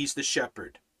sheep. He's the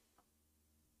shepherd.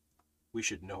 We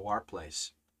should know our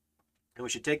place. And we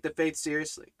should take the faith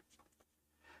seriously.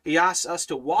 He asks us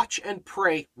to watch and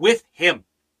pray with him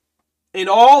in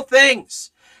all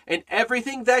things. In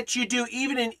everything that you do,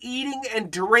 even in eating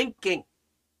and drinking.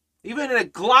 Even in a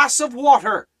glass of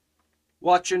water.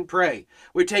 Watch and pray.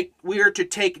 We are to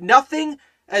take nothing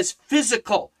as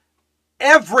physical.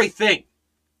 Everything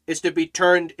is to be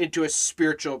turned into a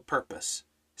spiritual purpose,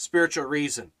 spiritual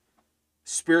reason.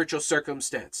 spiritual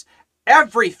circumstance.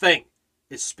 Everything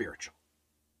is spiritual.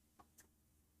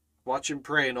 Watch and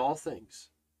pray in all things,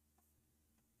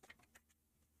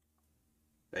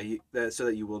 so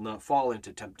that you will not fall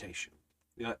into temptation.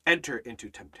 You not enter into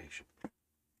temptation.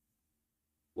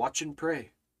 Watch and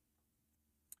pray.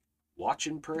 Watch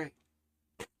and pray.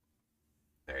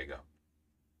 There you go.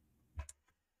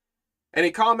 Any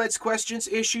comments, questions,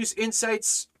 issues,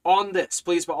 insights on this?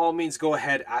 Please, by all means, go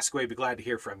ahead, ask away. Be glad to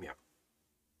hear from you.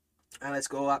 And let's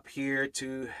go up here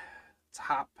to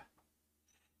top.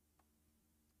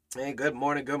 Hey, good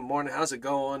morning, good morning. How's it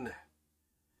going?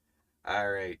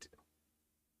 All right.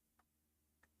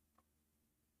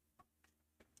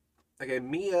 Okay,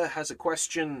 Mia has a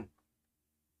question.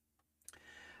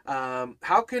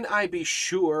 How can I be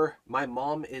sure my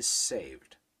mom is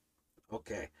saved?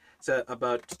 Okay, so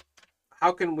about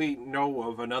how can we know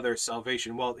of another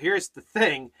salvation? Well, here's the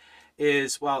thing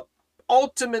is, well,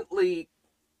 ultimately,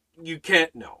 you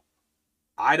can't know.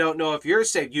 I don't know if you're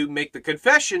saved. You make the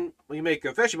confession. Well, you make a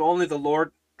confession, but only the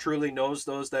Lord truly knows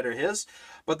those that are his.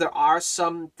 But there are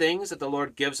some things that the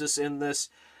Lord gives us in this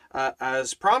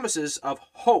as promises of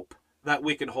hope that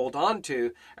we can hold on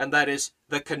to, and that is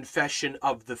the confession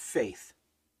of the faith.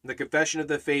 The confession of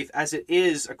the faith as it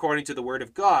is according to the word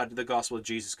of God, the gospel of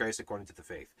Jesus Christ according to the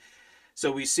faith.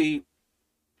 So we see,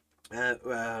 as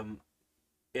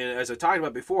I talked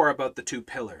about before, about the two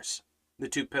pillars. The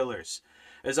two pillars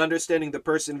is understanding the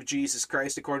person of Jesus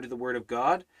Christ according to the word of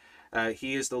God.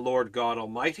 He is the Lord God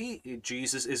Almighty.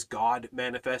 Jesus is God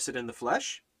manifested in the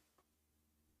flesh.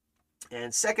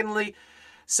 And secondly,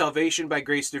 salvation by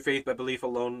grace through faith, by belief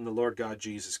alone in the Lord God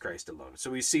Jesus Christ alone. So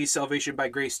we see salvation by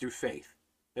grace through faith.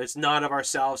 It's not of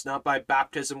ourselves, not by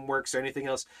baptism, works, or anything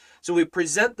else. So we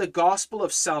present the gospel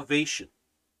of salvation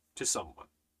to someone,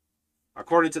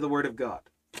 according to the word of God.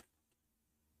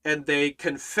 And they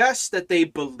confess that they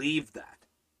believe that.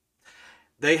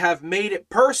 They have made it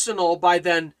personal by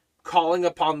then calling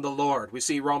upon the Lord. We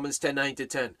see Romans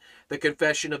 10:9-10, the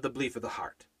confession of the belief of the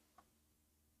heart.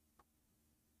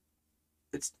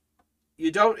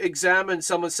 You don't examine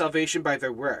someone's salvation by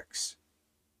their works.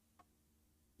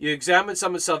 You examine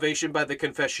someone's salvation by the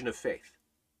confession of faith,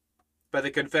 by the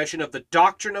confession of the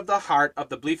doctrine of the heart, of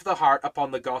the belief of the heart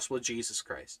upon the gospel of Jesus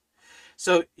Christ.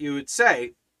 So you would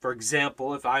say, for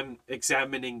example, if I'm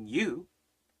examining you,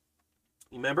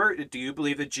 remember, do you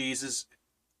believe that Jesus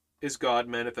is God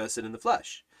manifested in the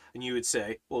flesh? And you would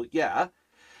say, well, yeah.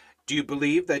 Do you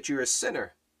believe that you're a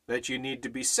sinner, that you need to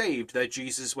be saved, that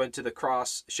Jesus went to the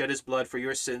cross, shed his blood for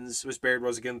your sins, was buried,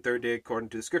 rose again the third day according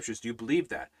to the scriptures? Do you believe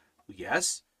that?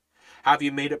 Yes. Have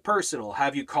you made it personal?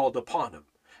 Have you called upon him?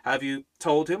 Have you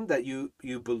told him that you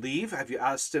believe? Have you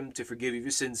asked him to forgive you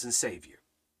your sins and save you?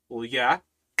 Well, yeah.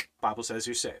 Bible says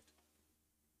you're saved.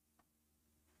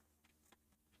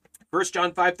 1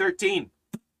 John 5:13.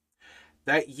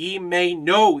 That ye may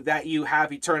know that you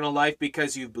have eternal life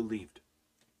because you've believed.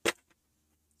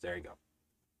 There you go.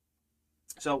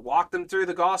 So walk them through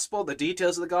the gospel, the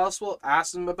details of the gospel.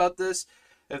 Ask them about this.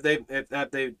 If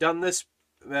they've done this,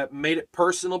 made it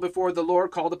personal before the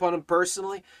Lord, called upon him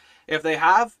personally. If they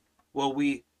have, will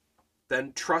we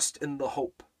then trust in the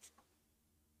hope?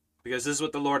 Because this is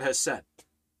what the Lord has said.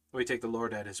 We take the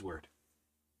Lord at his word.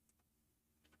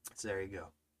 So there you go.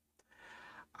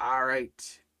 All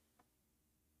right.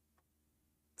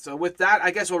 So with that, I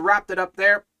guess we'll wrap it up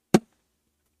there.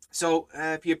 So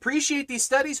if you appreciate these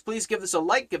studies, please give this a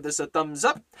like, give this a thumbs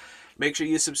up. Make sure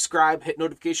you subscribe, hit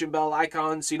notification bell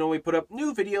icon so you know when we put up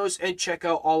new videos, and check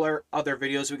out all our other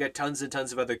videos. We got tons and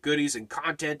tons of other goodies and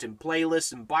content and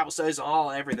playlists and Bible studies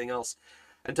and everything else.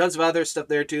 And tons of other stuff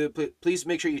there too. Please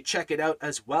make sure you check it out,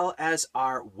 as well as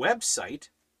our website,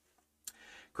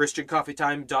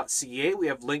 ChristianCoffeeTime.ca. We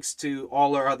have links to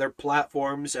all our other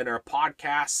platforms and our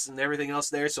podcasts and everything else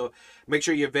there. So make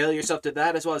sure you avail yourself to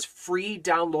that, as well as free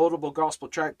downloadable gospel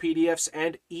track PDFs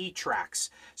and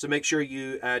e-tracks. So make sure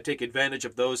you take advantage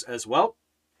of those as well.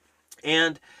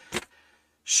 And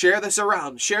share this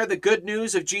around. Share the good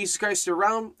news of Jesus Christ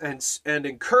around, and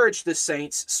encourage the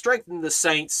saints, strengthen the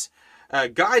saints,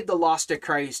 guide the lost to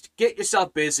Christ. Get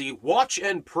yourself busy. Watch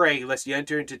and pray lest you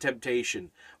enter into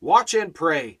temptation. Watch and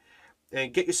pray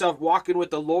and get yourself walking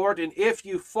with the Lord. And if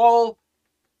you fall,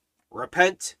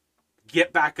 repent,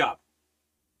 get back up.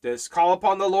 Just call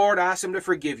upon the Lord, ask him to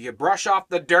forgive you. Brush off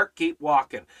the dirt, keep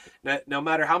walking. No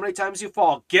matter how many times you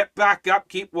fall, get back up,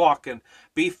 keep walking.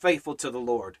 Be faithful to the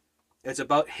Lord. It's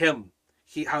about him.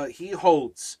 How he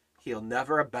holds. He'll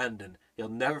never abandon. He'll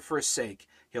never forsake.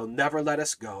 He'll never let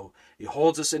us go. He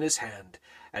holds us in his hand,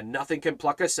 and nothing can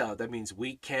pluck us out. That means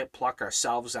we can't pluck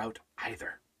ourselves out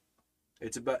either.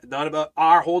 It's about not about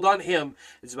our hold on him.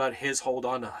 It's about his hold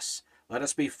on us. Let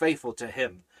us be faithful to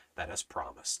him that has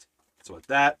promised. So with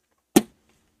that,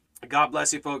 God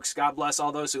bless you, folks. God bless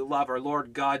all those who love our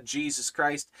Lord God, Jesus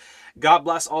Christ. God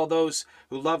bless all those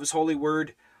who love his holy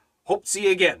word. Hope to see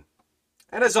you again.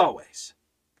 And as always,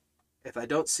 if I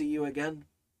don't see you again,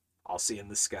 I'll see you in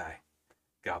the sky.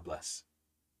 God bless.